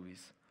 5-star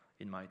movies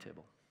in my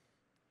table.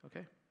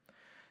 Okay?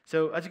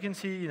 So as you can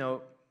see,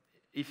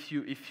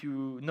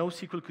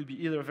 NoSQL could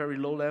be either very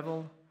low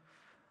level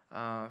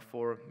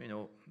for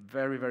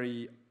very,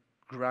 very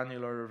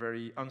granular,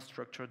 very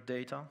unstructured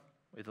data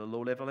with a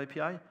low level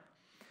API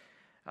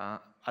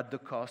at the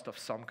cost of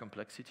some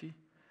complexity.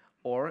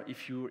 Or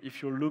if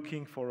you're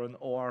looking for an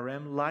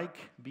ORM-like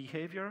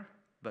behavior,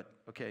 but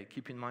okay,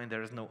 keep in mind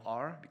there is no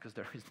R because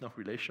there is no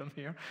relation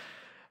here.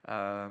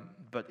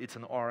 But it's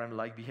an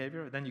ORM-like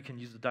behavior, then you can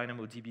use the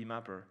DynamoDB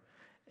mapper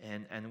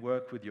and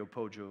work with your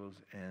POJOs,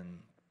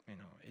 and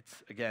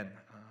it's again,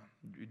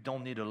 you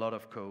don't need a lot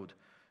of code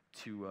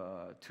to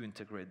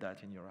integrate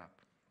that in your app,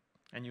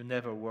 and you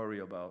never worry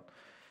about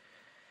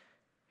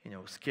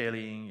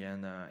scaling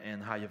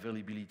and high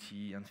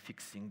availability and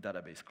fixing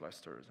database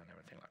clusters and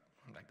everything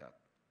like that.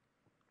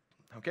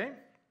 Okay.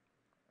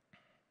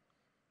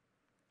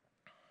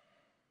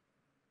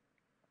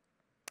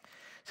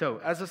 So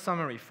as a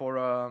summary for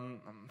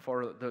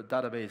the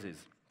databases,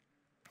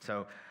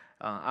 so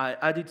I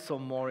added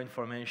some more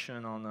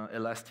information on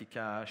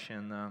Elasticache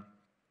and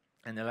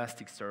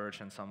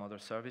Elasticsearch and some other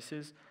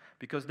services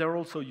because they're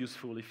also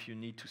useful if you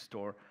need to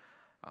store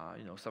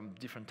some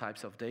different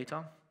types of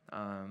data.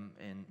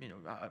 And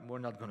we're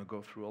not going to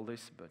go through all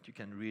this, but you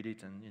can read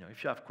it, and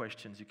if you have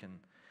questions, you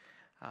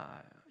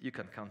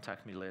can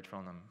contact me later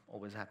on. I'm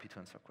always happy to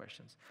answer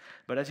questions.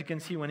 But as you can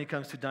see, when it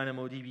comes to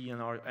DynamoDB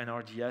and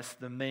RDS,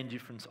 the main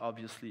difference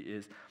obviously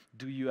is,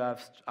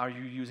 are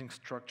you using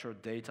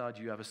structured data?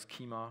 Do you have a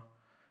schema?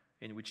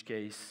 In which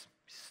case,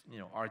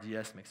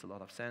 RDS makes a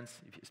lot of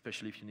sense,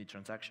 especially if you need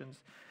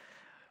transactions.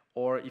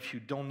 Or if you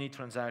don't need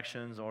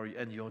transactions,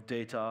 and your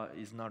data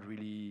is not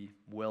really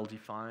well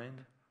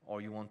defined,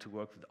 or you want to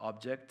work with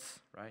objects,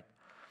 right?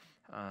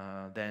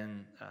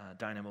 Then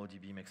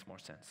DynamoDB makes more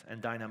sense.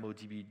 And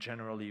DynamoDB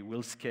generally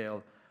will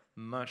scale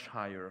much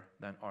higher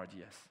than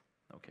RDS.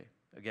 Okay.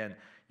 Again,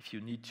 if you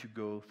need to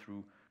go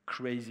through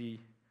crazy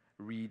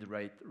read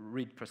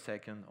per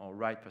second or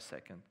write per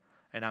second,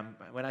 and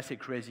when I say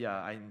crazy,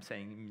 I'm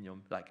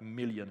saying like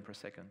million per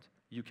second,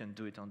 you can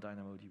do it on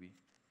DynamoDB.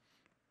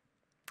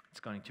 It's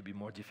going to be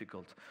more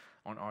difficult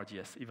on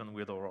RDS, even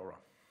with Aurora.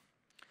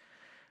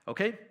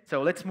 Okay,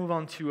 so let's move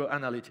on to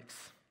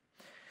analytics.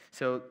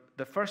 So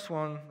the first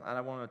one that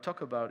I want to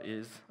talk about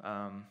is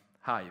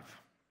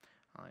Hive.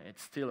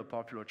 It's still a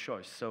popular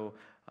choice. So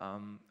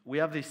we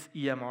have this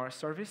EMR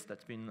service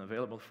that's been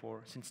available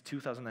since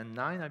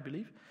 2009, I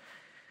believe.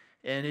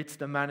 And it's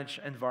the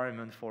managed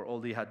environment for all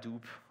the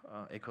Hadoop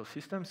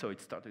ecosystem. So it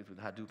started with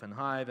Hadoop and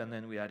Hive, and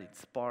then we added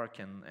Spark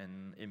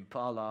and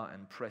Impala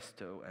and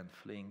Presto and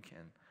Flink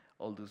and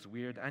all those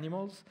weird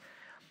animals.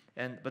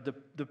 But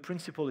the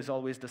principle is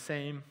always the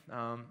same.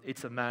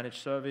 It's a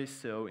managed service,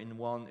 so in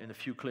a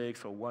few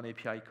clicks or one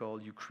API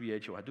call, you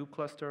create your Hadoop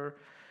cluster.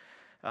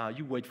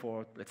 You wait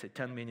for, let's say,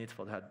 10 minutes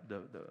for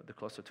the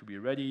cluster to be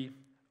ready.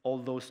 All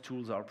those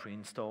tools are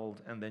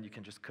pre-installed, and then you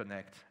can just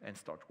connect and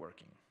start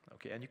working.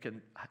 Okay, and you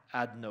can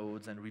add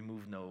nodes and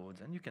remove nodes,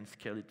 and you can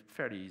scale it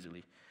fairly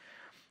easily.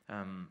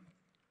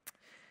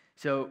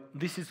 So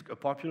this is a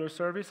popular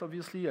service,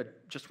 obviously. I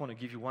just want to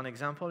give you one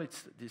example.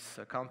 It's this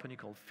company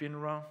called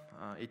FINRA.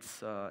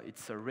 It's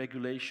a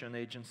regulation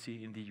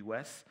agency in the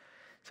US.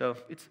 So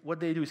what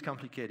they do is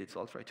complicated, so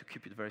I'll try to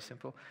keep it very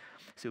simple.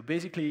 So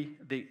basically,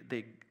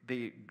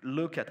 they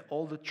look at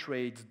all the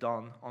trades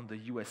done on the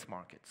US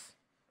markets,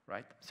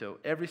 right? So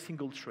every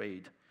single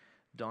trade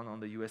done on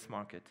the US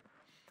market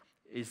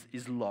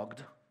is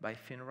logged by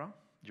FINRA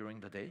during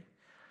the day.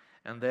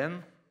 And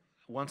then,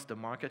 once the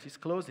market is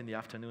closed in the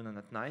afternoon and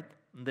at night,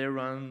 they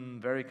run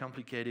very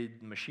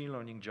complicated machine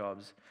learning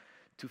jobs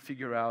to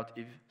figure out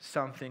if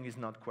something is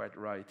not quite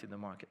right in the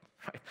market,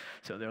 right?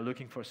 So they're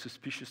looking for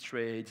suspicious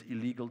trades,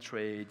 illegal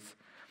trades,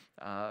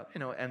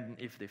 and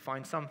if they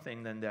find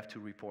something, then they have to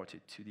report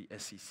it to the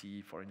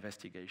SEC for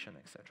investigation,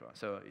 etc.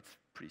 So it's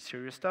pretty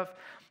serious stuff,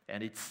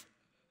 and it's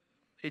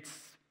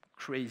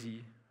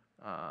crazy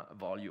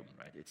volume,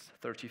 right? It's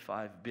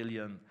 35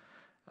 billion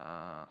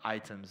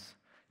items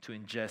to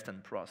ingest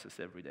and process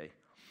every day.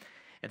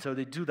 And so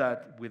they do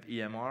that with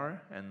EMR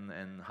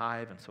and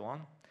Hive and so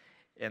on,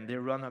 and they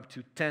run up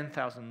to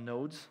 10,000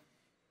 nodes,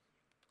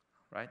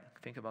 right?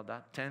 Think about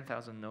that,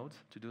 10,000 nodes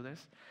to do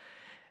this.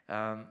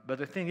 But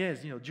the thing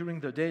is,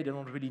 during the day, they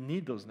don't really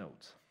need those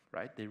nodes,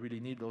 right? They really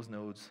need those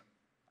nodes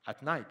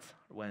at night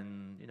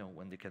when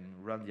they can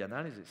run the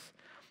analysis.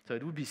 So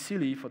it would be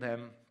silly for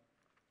them,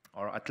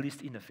 or at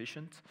least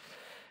inefficient,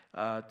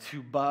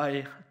 to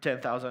buy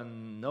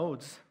 10,000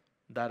 nodes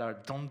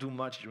that don't do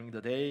much during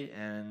the day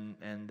and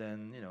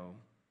then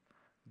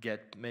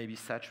get maybe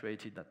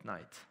saturated at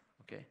night.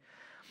 Okay,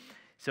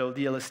 so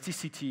the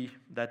elasticity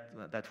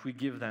that we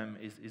give them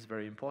is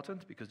very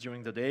important, because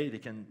during the day they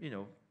can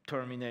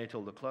terminate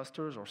all the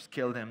clusters or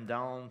scale them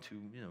down to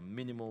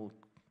minimal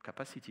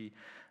capacity,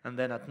 and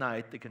then at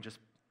night they can just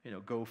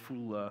go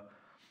full.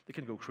 They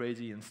can go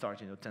crazy and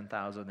start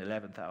 10,000,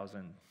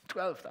 11,000,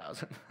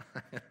 12,000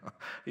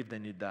 if they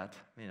need that.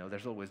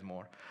 There's always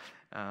more.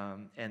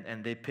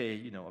 And they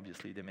pay,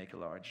 obviously they make a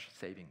large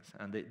savings.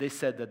 And they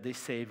said that they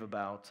save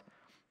about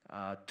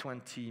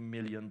 $20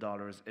 million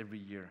every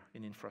year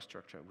in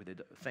infrastructure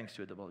thanks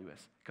to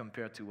AWS,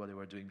 compared to what they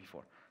were doing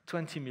before.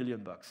 20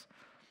 million bucks,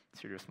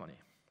 serious money.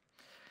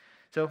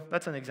 So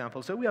that's an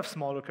example. So we have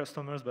smaller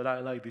customers, but I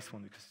like this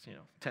one because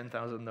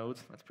 10,000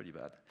 nodes, that's pretty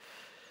bad.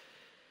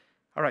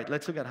 All right,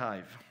 let's look at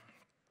Hive.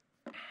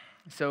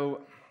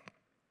 So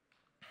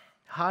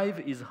Hive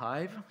is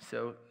Hive,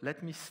 so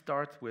let me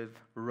start with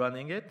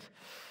running it,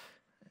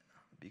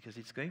 because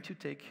it's going to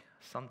take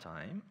some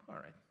time. All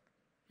right,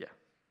 yeah.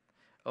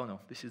 Oh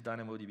no, this is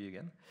DynamoDB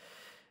again.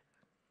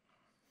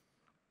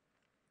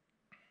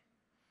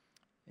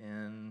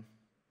 And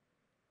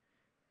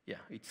yeah,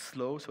 it's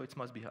slow, so it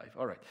must be Hive.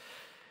 All right.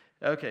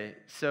 Okay,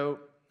 so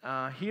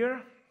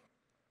here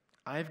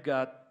I've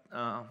got,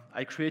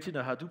 I created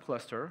a Hadoop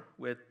cluster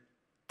with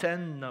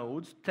 10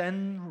 nodes,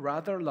 10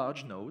 rather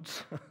large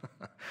nodes,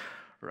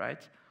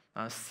 right?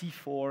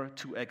 C4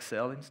 to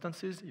XL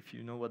instances, if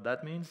you know what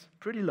that means.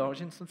 Pretty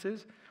large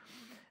instances.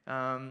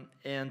 And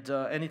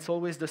it's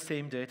always the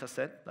same data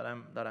set that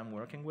I'm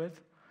working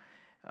with.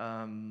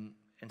 And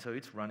so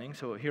it's running.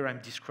 So here I'm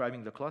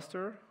describing the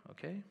cluster,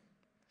 okay?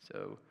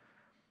 So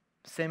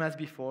same as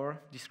before,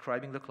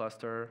 describing the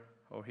cluster,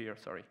 or here,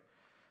 sorry,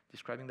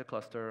 describing the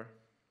cluster,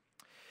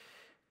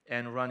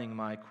 and running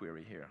my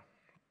query here.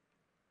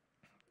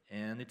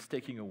 And it's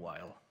taking a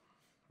while,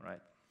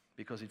 right?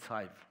 Because it's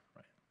Hive,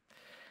 right?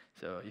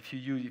 So if you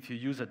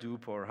use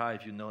Hadoop or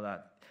Hive, you know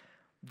that.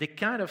 They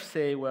kind of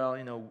say, well,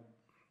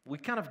 we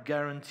kind of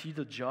guarantee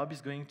the job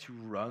is going to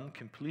run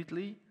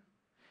completely,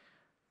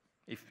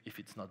 if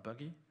it's not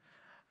buggy.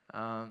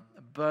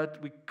 But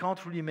we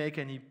can't really make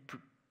any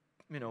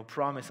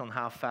promise on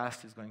how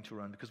fast it's going to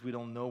run, because we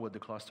don't know what the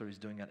cluster is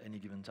doing at any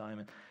given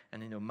time,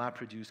 and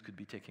MapReduce could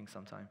be taking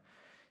some time.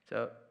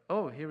 So,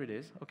 oh, here it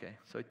is. Okay,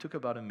 so it took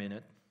about a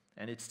minute,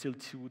 and it's still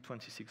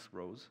 226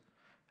 rows.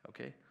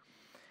 Okay,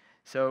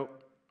 so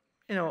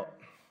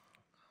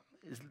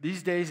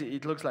these days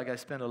it looks like I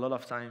spend a lot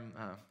of time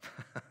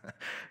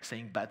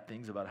saying bad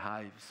things about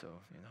Hive. So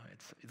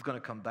it's going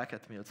to come back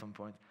at me at some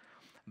point.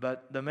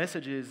 But the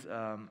message is,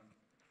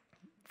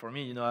 for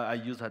me, I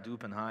used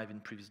Hadoop and Hive in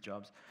previous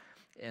jobs,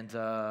 and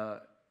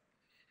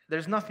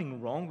there's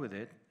nothing wrong with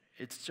it.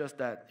 It's just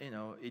that,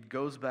 it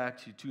goes back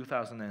to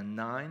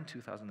 2009,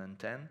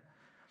 2010,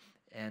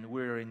 and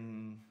we're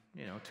in,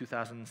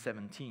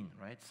 2017,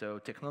 right? So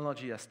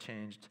technology has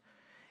changed,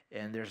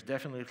 and there's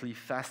definitely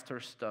faster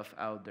stuff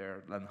out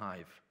there than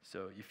Hive.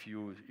 So if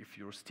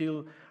you're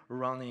still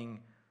running,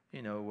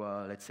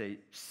 let's say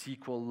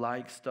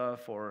SQL-like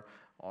stuff or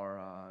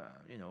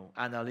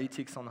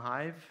analytics on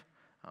Hive,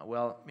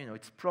 well,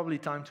 it's probably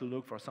time to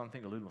look for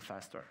something a little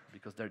faster,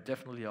 because there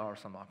definitely are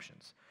some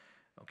options.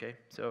 Okay,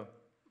 so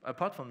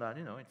apart from that,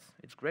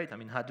 it's great. I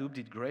mean, Hadoop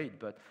did great,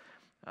 but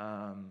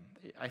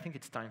I think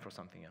it's time for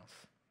something else.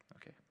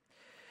 Okay.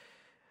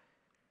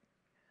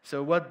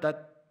 So what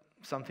that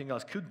something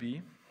else could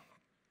be,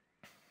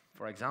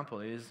 for example,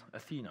 is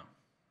Athena.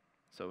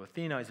 So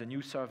Athena is a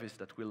new service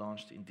that we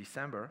launched in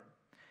December,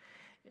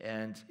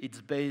 and it's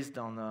based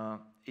on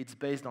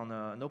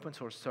an open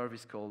source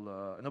service called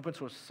an open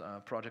source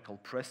project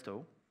called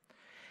Presto.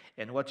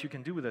 And what you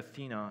can do with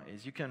Athena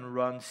is you can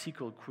run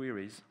SQL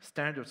queries,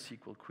 standard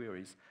SQL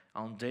queries,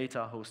 on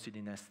data hosted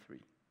in S3.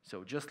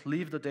 So just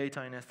leave the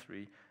data in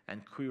S3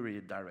 and query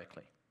it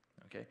directly.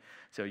 Okay?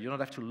 So you don't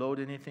have to load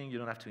anything, you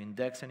don't have to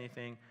index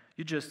anything.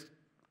 You just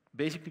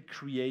basically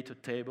create a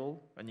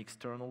table, an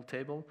external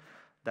table,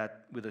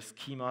 that with a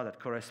schema that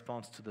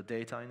corresponds to the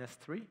data in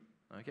S3.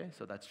 Okay,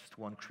 so that's just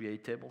one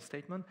create table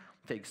statement.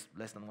 Takes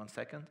less than 1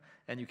 second,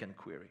 and you can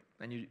query.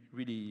 And you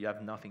really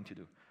have nothing to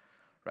do,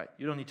 right?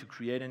 You don't need to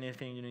create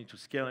anything. You don't need to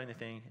scale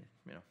anything.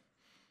 You know,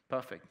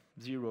 perfect.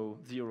 Zero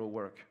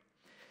work.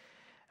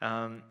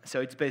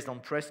 So it's based on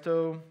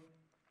Presto,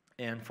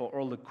 and for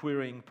all the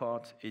querying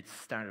part, it's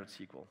standard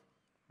SQL,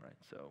 right?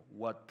 So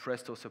what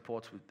Presto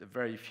supports, with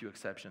very few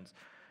exceptions,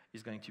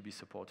 is going to be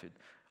supported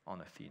on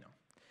Athena.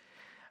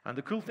 And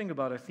the cool thing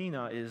about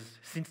Athena is,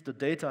 since the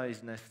data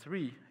is in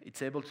S3,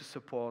 it's able to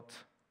support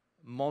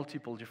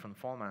multiple different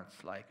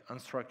formats, like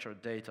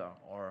unstructured data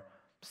or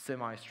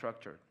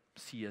semi-structured,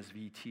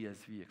 CSV,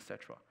 TSV,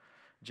 etc.,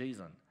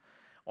 JSON,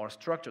 or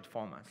structured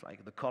formats,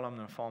 like the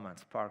columnar formats,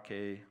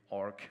 Parquet,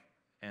 ORC,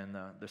 and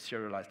the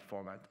serialized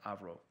format,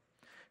 Avro.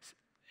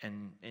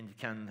 And it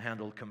can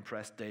handle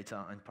compressed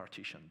data and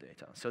partitioned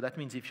data. So that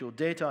means if your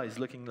data is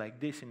looking like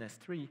this in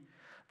S3,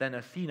 then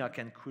Athena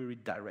can query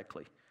it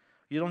directly.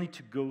 You don't need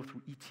to go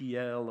through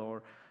ETL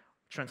or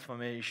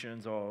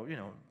transformations or, you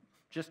know,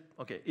 just,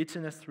 okay, it's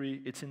in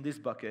S3, it's in this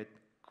bucket,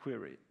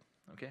 query it.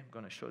 Okay, I'm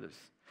going to show this.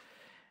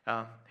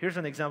 Here's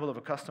an example of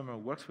a customer who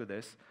works with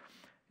this.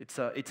 It's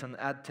an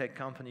ad tech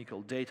company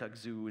called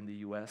DataXoo in the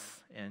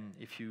US. And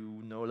if you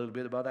know a little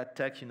bit about ad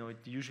tech, you know it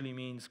usually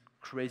means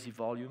crazy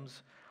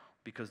volumes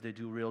because they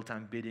do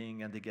real-time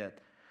bidding and they get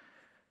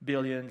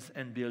billions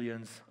and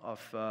billions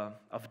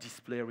of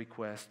display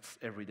requests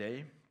every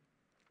day.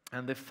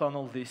 And they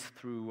funnel this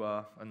through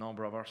a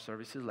number of our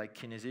services like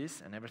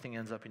Kinesis, and everything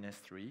ends up in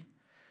S3.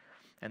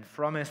 And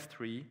from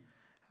S3,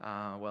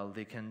 well,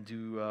 they can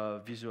do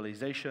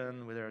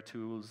visualization with their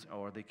tools,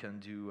 or they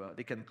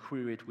can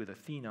query it with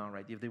Athena,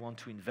 right? If they want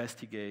to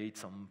investigate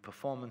some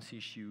performance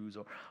issues,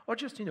 or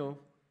just, you know,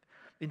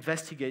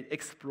 investigate,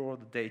 explore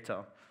the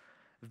data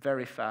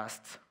very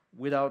fast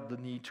without the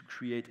need to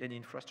create any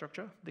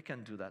infrastructure, they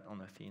can do that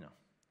on Athena,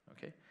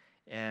 okay?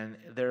 And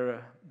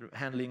they're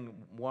handling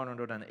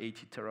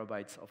 180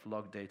 terabytes of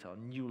log data,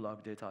 new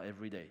log data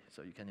every day.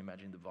 So you can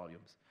imagine the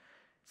volumes.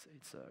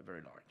 It's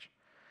very large.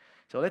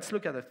 So let's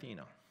look at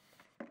Athena.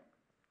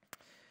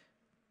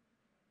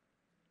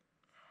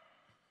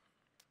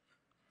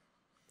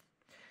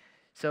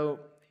 So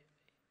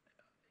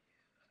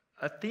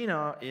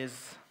Athena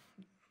is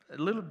a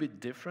little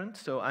bit different.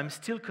 So I'm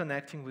still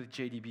connecting with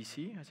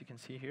JDBC, as you can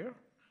see here.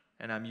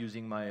 And I'm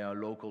using my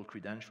local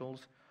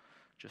credentials,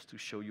 just to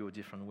show you a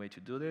different way to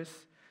do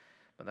this,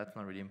 but that's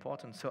not really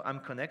important. So I'm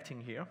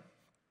connecting here,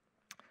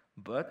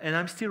 and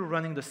I'm still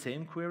running the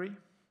same query,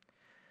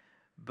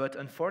 but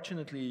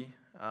unfortunately,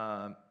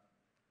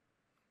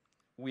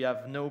 we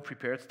have no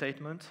prepared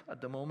statement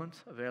at the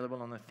moment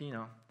available on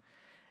Athena,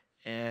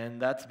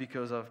 and that's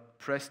because of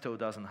Presto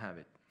doesn't have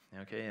it,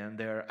 okay? And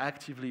they're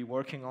actively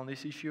working on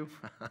this issue.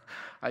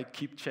 I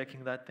keep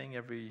checking that thing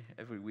every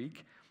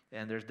week,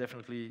 and there's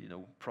definitely, you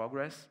know,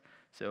 progress.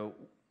 So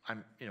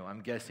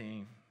I'm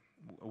guessing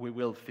we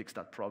will fix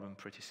that problem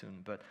pretty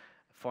soon. But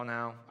for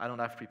now, I don't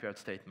have prepared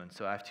statements,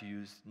 so I have to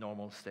use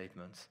normal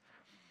statements,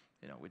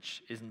 you know,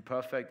 which isn't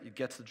perfect. It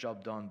gets the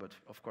job done, but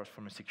of course,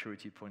 from a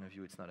security point of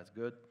view, it's not as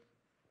good.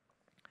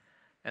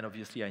 And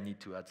obviously, I need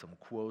to add some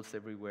quotes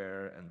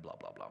everywhere and blah,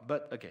 blah, blah.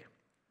 But okay,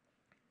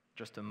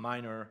 just a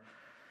minor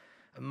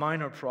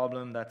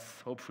problem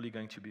that's hopefully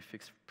going to be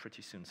fixed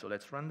pretty soon. So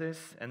let's run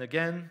this. And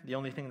again, the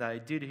only thing that I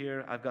did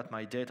here, I've got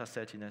my data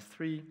set in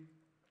S3,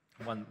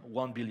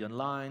 1 billion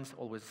lines,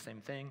 always the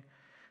same thing.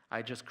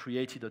 I just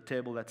created a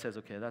table that says,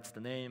 okay, that's the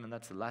name, and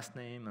that's the last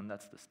name, and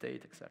that's the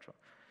state, etc.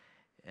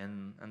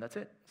 And that's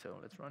it. So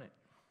let's run it.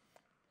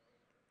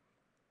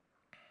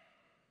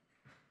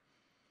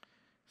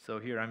 So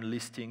here I'm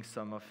listing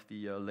some of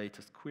the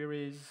latest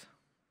queries.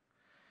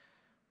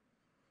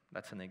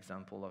 That's an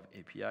example of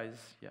APIs,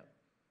 yeah.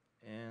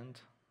 And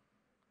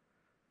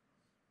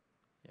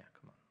yeah,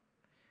 come on.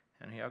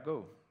 And here I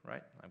go,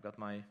 right? I've got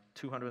my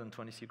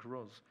 226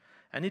 rows.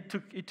 And it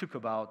took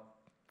about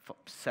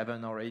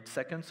 7 or 8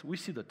 seconds. We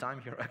see the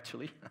time here,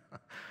 actually,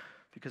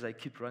 because I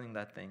keep running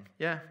that thing.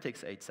 Yeah, it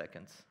takes 8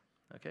 seconds,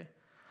 okay?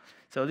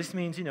 So this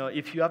means, you know,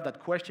 if you have that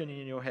question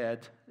in your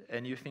head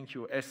and you think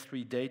your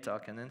S3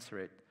 data can answer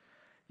it,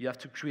 you have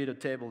to create a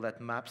table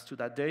that maps to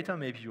that data.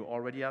 Maybe you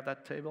already have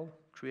that table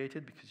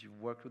created because you've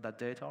worked with that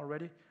data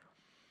already.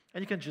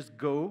 And you can just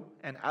go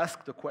and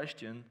ask the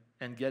question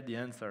and get the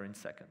answer in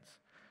seconds.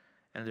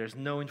 And there's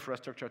no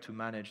infrastructure to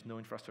manage, no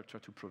infrastructure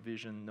to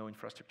provision, no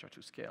infrastructure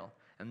to scale,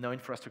 and no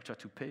infrastructure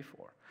to pay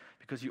for,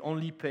 because you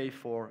only pay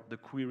for the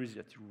queries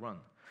that you run.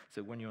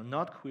 So when you're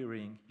not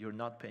querying, you're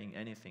not paying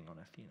anything on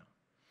Athena,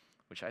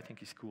 which I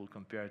think is cool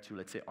compared to,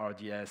 let's say,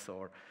 RDS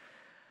or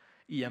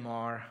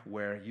EMR,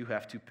 where you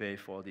have to pay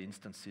for the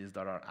instances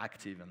that are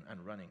active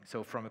and running.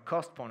 So from a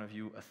cost point of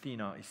view,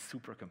 Athena is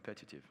super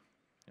competitive.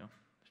 You know,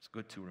 it's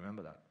good to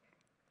remember that.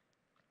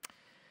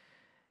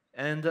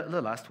 And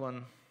the last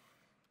one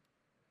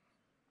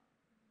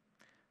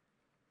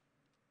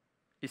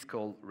is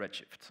called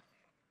Redshift.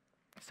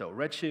 So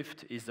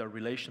Redshift is a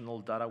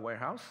relational data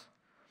warehouse.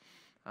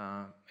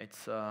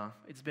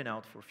 It's been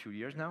out for a few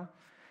years now.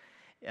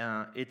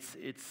 It's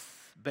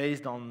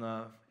based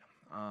on,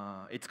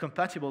 it's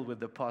compatible with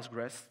the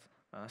Postgres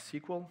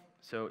SQL.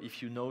 So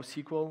if you know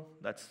SQL,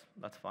 that's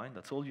fine.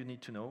 That's all you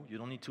need to know. You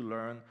don't need to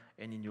learn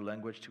any new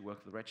language to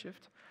work with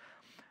Redshift.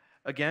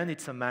 Again,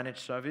 it's a managed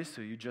service,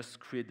 so you just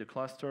create the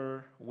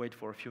cluster, wait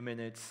for a few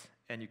minutes,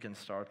 and you can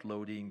start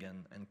loading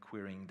and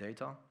querying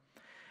data.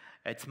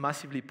 It's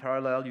massively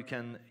parallel. You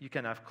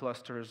can have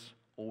clusters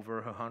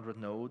over 100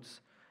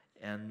 nodes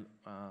and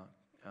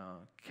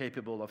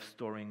capable of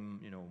storing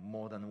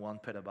more than 1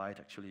 petabyte,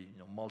 actually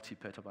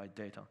multi-petabyte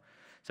data.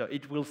 So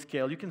it will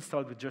scale. You can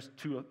start with just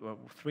 2 or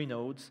 3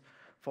 nodes,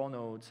 4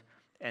 nodes,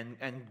 and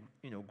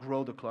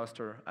grow the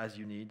cluster as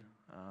you need,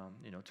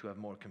 to have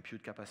more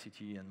compute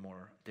capacity and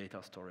more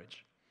data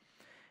storage.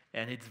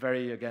 And it's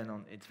very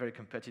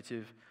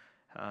competitive.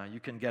 You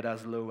can get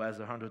as low as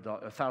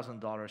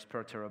 $1,000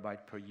 per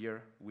terabyte per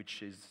year,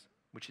 which is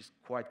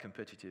quite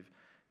competitive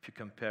if you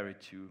compare it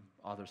to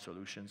other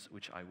solutions,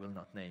 which I will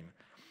not name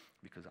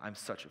because I'm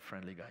such a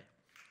friendly guy.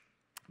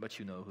 But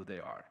you know who they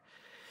are.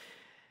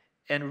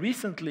 And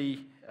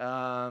recently,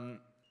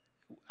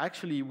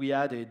 actually, we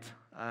added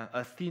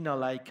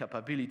Athena-like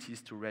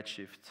capabilities to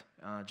Redshift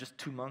just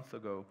 2 months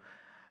ago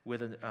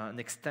with an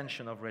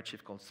extension of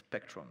Redshift called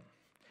Spectrum.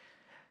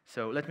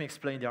 So let me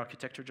explain the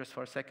architecture just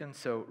for a second.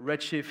 So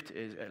Redshift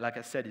is, like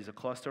I said, is a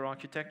cluster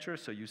architecture.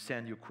 So you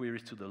send your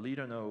queries to the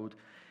leader node.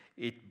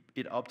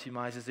 It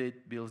optimizes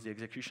it, builds the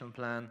execution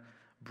plan,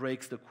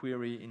 breaks the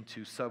query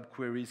into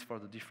sub-queries for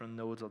the different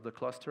nodes of the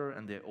cluster,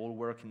 and they all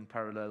work in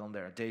parallel on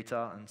their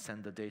data and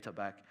send the data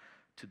back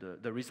to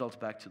the results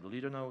back to the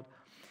leader node.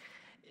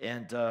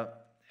 And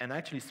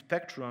actually,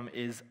 Spectrum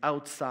is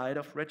outside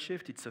of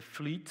Redshift. It's a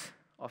fleet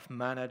of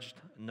managed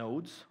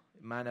nodes,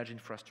 managed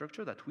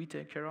infrastructure that we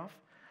take care of.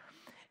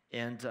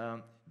 And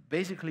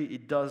basically,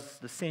 it does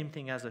the same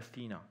thing as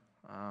Athena.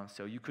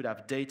 So you could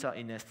have data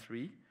in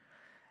S3,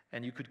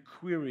 and you could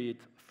query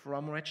it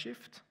from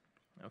Redshift,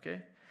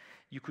 okay?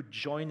 You could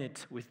join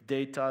it with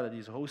data that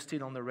is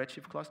hosted on the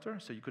Redshift cluster.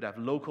 So you could have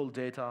local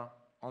data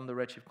on the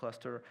Redshift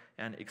cluster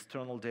and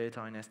external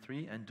data in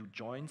S3 and do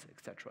joins, et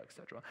cetera, et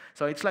cetera.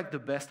 So it's like the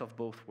best of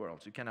both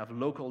worlds. You can have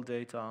local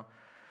data,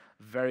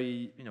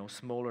 very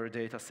smaller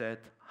data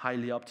set,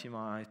 highly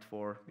optimized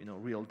for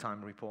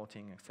real-time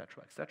reporting, et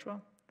cetera, et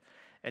cetera.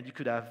 And you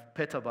could have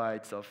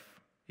petabytes of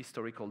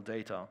historical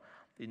data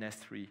in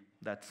S3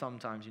 that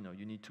sometimes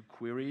you need to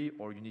query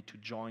or you need to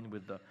join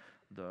with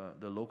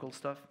the local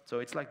stuff. So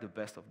it's like the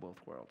best of both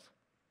worlds.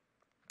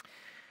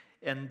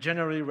 And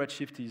generally,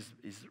 Redshift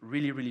is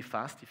really, really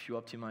fast if you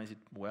optimize it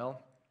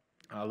well.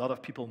 A lot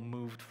of people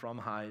moved from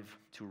Hive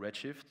to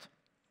Redshift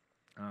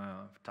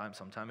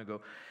some time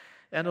ago.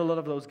 And a lot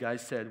of those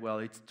guys said, well,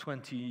 it's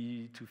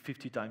 20 to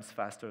 50 times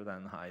faster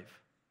than Hive,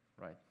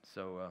 right?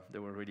 So they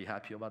were really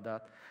happy about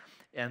that.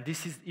 And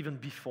this is even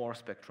before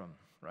Spectrum,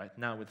 right?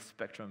 Now with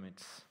Spectrum,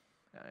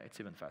 it's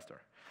even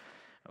faster.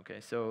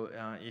 Okay, so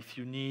if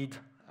you need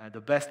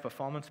the best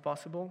performance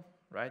possible,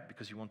 right,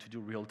 because you want to do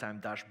real-time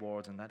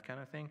dashboards and that kind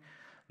of thing,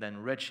 then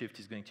Redshift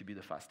is going to be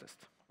the fastest,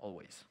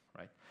 always,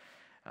 right?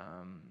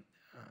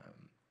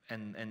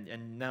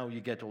 And now you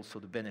get also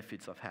the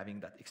benefits of having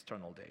that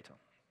external data.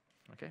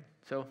 Okay,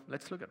 so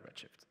let's look at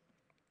Redshift.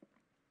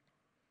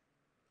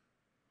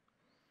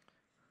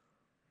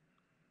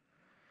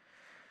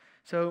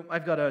 So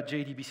I've got a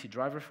JDBC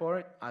driver for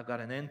it. I've got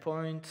an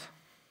endpoint.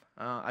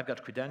 I've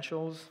got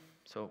credentials.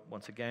 So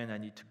once again, I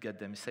need to get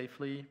them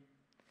safely.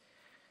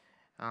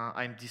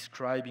 I'm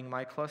describing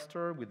my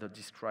cluster with the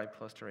describe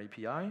cluster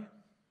API,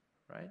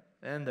 right?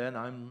 And then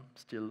I'm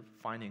still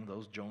finding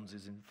those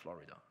Joneses in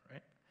Florida,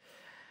 right?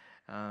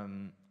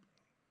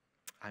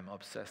 I'm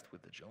obsessed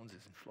with the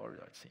Joneses in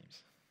Florida, it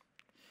seems.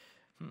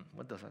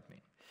 What does that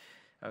mean?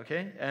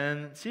 Okay,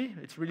 and see,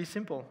 it's really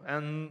simple.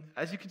 And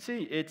as you can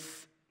see,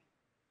 it's,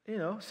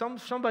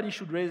 somebody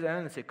should raise their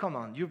hand and say, come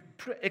on,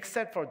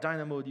 except for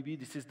DynamoDB,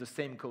 this is the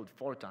same code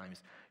 4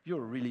 times.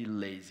 You're really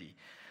lazy.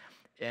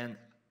 And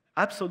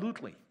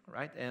absolutely,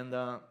 right? And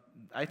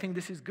I think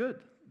this is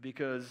good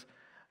because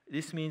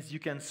this means you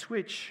can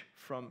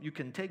you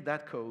can take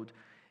that code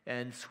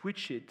and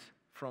switch it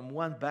from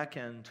one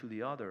backend to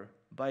the other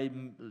by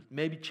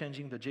maybe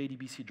changing the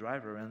JDBC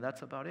driver, and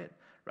that's about it,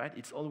 right?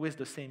 It's always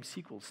the same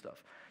SQL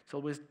stuff. It's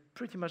always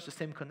pretty much the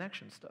same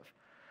connection stuff.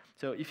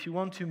 So if you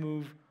want to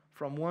move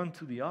from one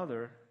to the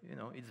other,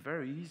 it's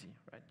very easy,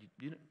 right?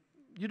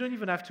 You don't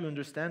even have to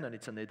understand that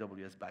it's an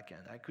AWS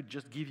backend. I could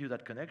just give you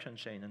that connection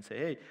chain and say,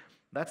 hey,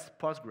 that's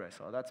Postgres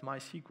or that's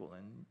MySQL,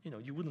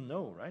 and you wouldn't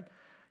know, right?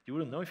 You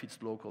wouldn't know if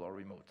it's local or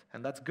remote,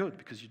 and that's good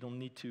because you don't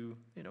need to,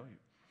 you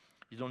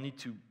don't need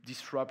to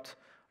disrupt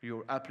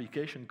your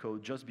application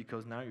code just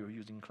because now you're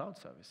using cloud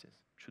services.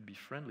 It should be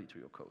friendly to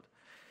your code.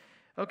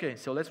 Okay,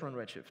 so let's run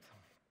Redshift.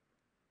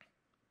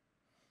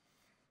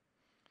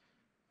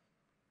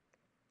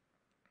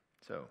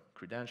 So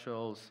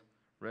credentials,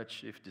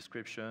 Redshift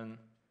description,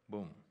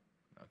 boom.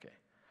 Okay.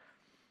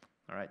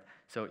 All right.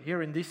 So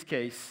here in this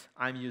case,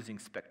 I'm using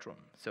Spectrum.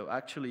 So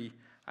actually,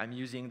 I'm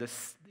using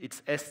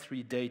its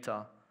S3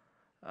 data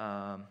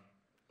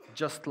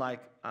just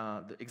like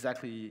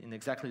in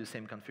exactly the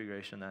same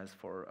configuration as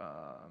for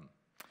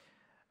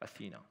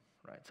Athena,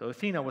 right? So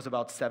Athena was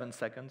about 7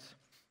 seconds,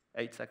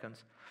 8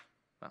 seconds.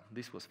 Well,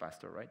 this was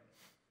faster, right?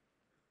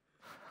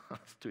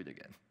 Let's do it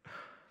again.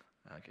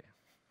 Okay.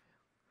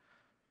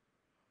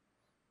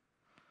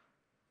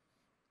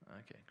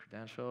 Okay,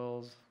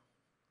 credentials.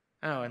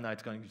 Oh, and now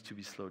it's going to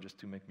be slow just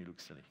to make me look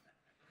silly.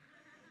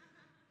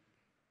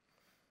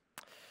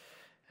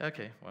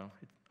 Okay, well,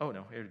 oh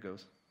no, here it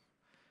goes.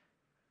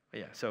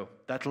 Yeah, so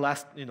that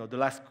last, the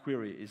last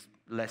query is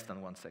less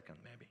than 1 second,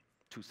 maybe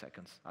 2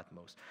 seconds at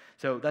most.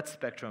 So that's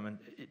Spectrum, and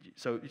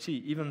so you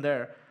see, even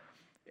there,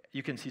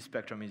 you can see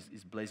Spectrum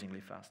is blazingly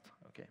fast.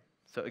 Okay,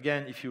 so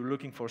again, if you're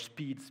looking for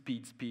speed,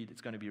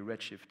 it's going to be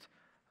Redshift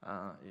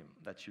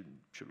that you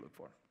should look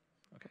for.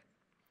 Okay.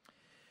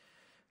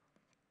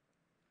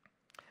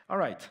 All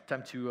right,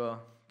 time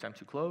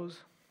to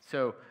close.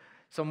 So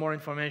some more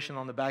information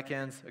on the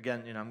backends.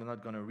 Again, I'm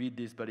not going to read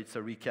this, but it's a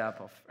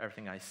recap of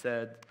everything I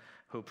said,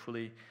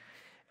 hopefully,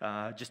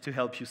 just to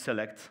help you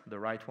select the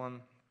right one.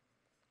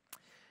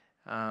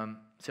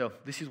 So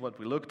this is what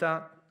we looked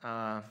at.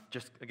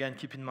 Just again,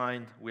 keep in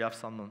mind we have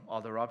some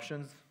other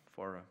options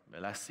for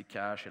Elastic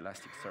Cache,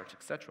 Elasticsearch,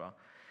 etc.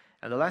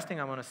 And the last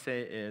thing I want to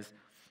say is,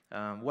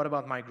 what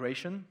about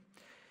migration?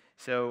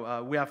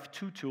 So we have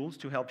 2 tools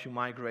to help you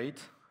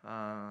migrate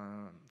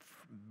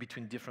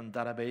between different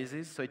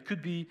databases. So it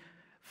could be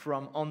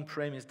from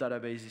on-premise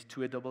databases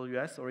to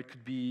AWS, or it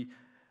could be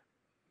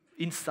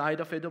inside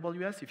of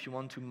AWS if you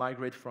want to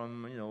migrate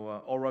from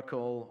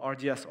Oracle,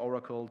 RDS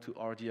Oracle to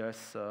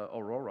RDS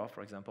Aurora,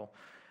 for example.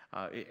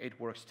 It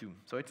works too.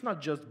 So it's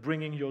not just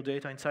bringing your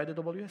data inside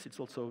AWS, it's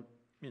also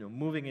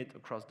moving it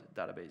across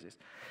the databases.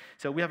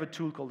 So we have a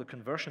tool called the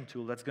conversion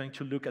tool that's going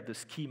to look at the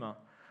schema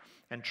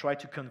and try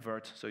to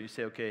convert. So you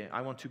say, okay,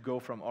 I want to go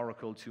from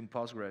Oracle to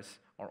Postgres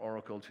or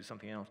Oracle to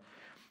something else.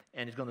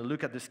 And it's going to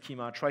look at the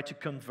schema, try to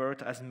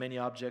convert as many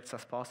objects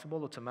as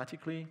possible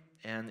automatically,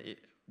 and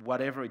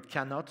whatever it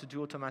cannot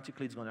do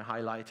automatically, it's going to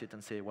highlight it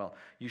and say, well,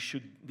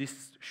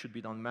 this should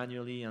be done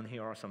manually, and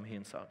here are some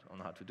hints on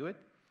how to do it.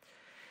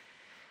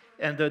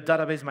 And the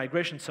database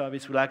migration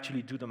service will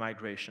actually do the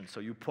migration.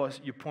 So you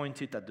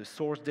point it at the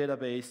source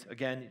database.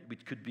 Again,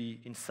 it could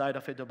be inside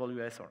of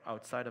AWS or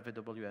outside of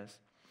AWS.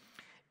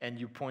 And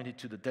you point it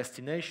to the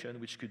destination,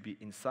 which could be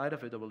inside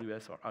of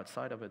AWS or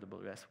outside of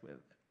AWS with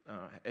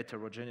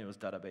heterogeneous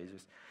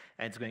databases.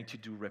 And it's going to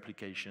do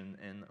replication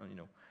and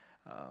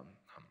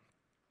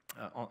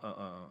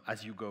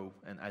as you go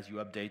and as you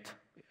update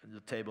the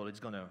table, it's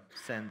going to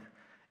send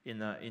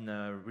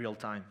in real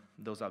time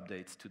those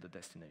updates to the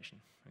destination.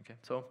 Okay,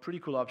 so pretty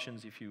cool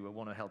options if you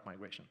want to help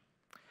migration.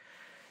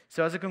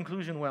 So as a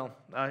conclusion, well,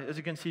 as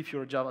you can see, if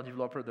you're a Java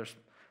developer,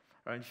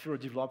 if you're a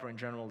developer in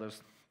general,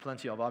 there's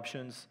plenty of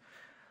options.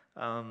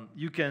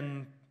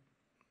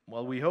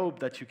 Well, we hope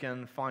that you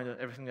can find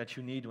everything that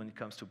you need when it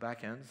comes to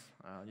backends.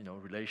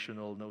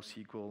 Relational,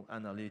 NoSQL,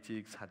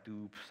 analytics,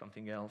 Hadoop,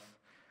 something else.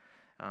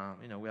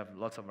 We have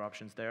lots of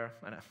options there,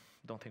 and I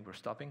don't think we're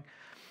stopping.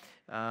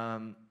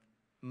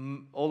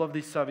 All of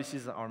these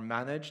services are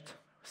managed.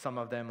 Some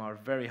of them are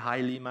very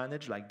highly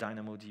managed, like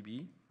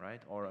DynamoDB,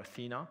 right, or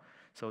Athena.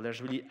 So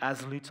there's really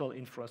as little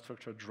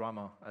infrastructure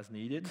drama as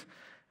needed,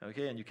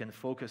 okay? And you can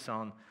focus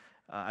on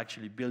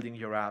actually building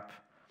your app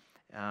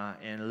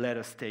and let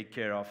us take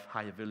care of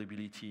high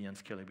availability and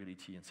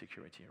scalability and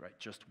security, right?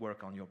 Just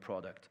work on your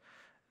product.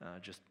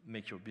 Just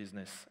make your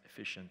business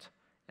efficient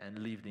and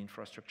leave the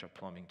infrastructure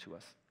plumbing to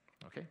us,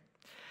 okay?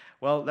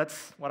 Well,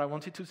 that's what I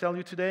wanted to tell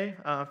you today.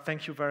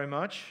 Thank you very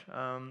much.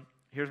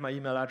 Here's my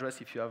email address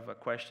if you have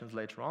questions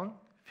later on.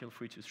 Feel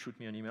free to shoot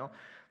me an email.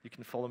 You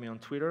can follow me on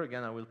Twitter.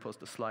 Again, I will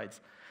post the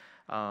slides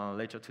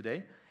later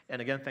today.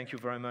 And again, thank you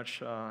very much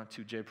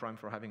to JPrime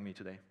for having me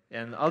today.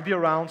 And I'll be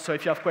around, so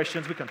if you have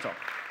questions, we can talk.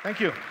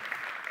 Thank you.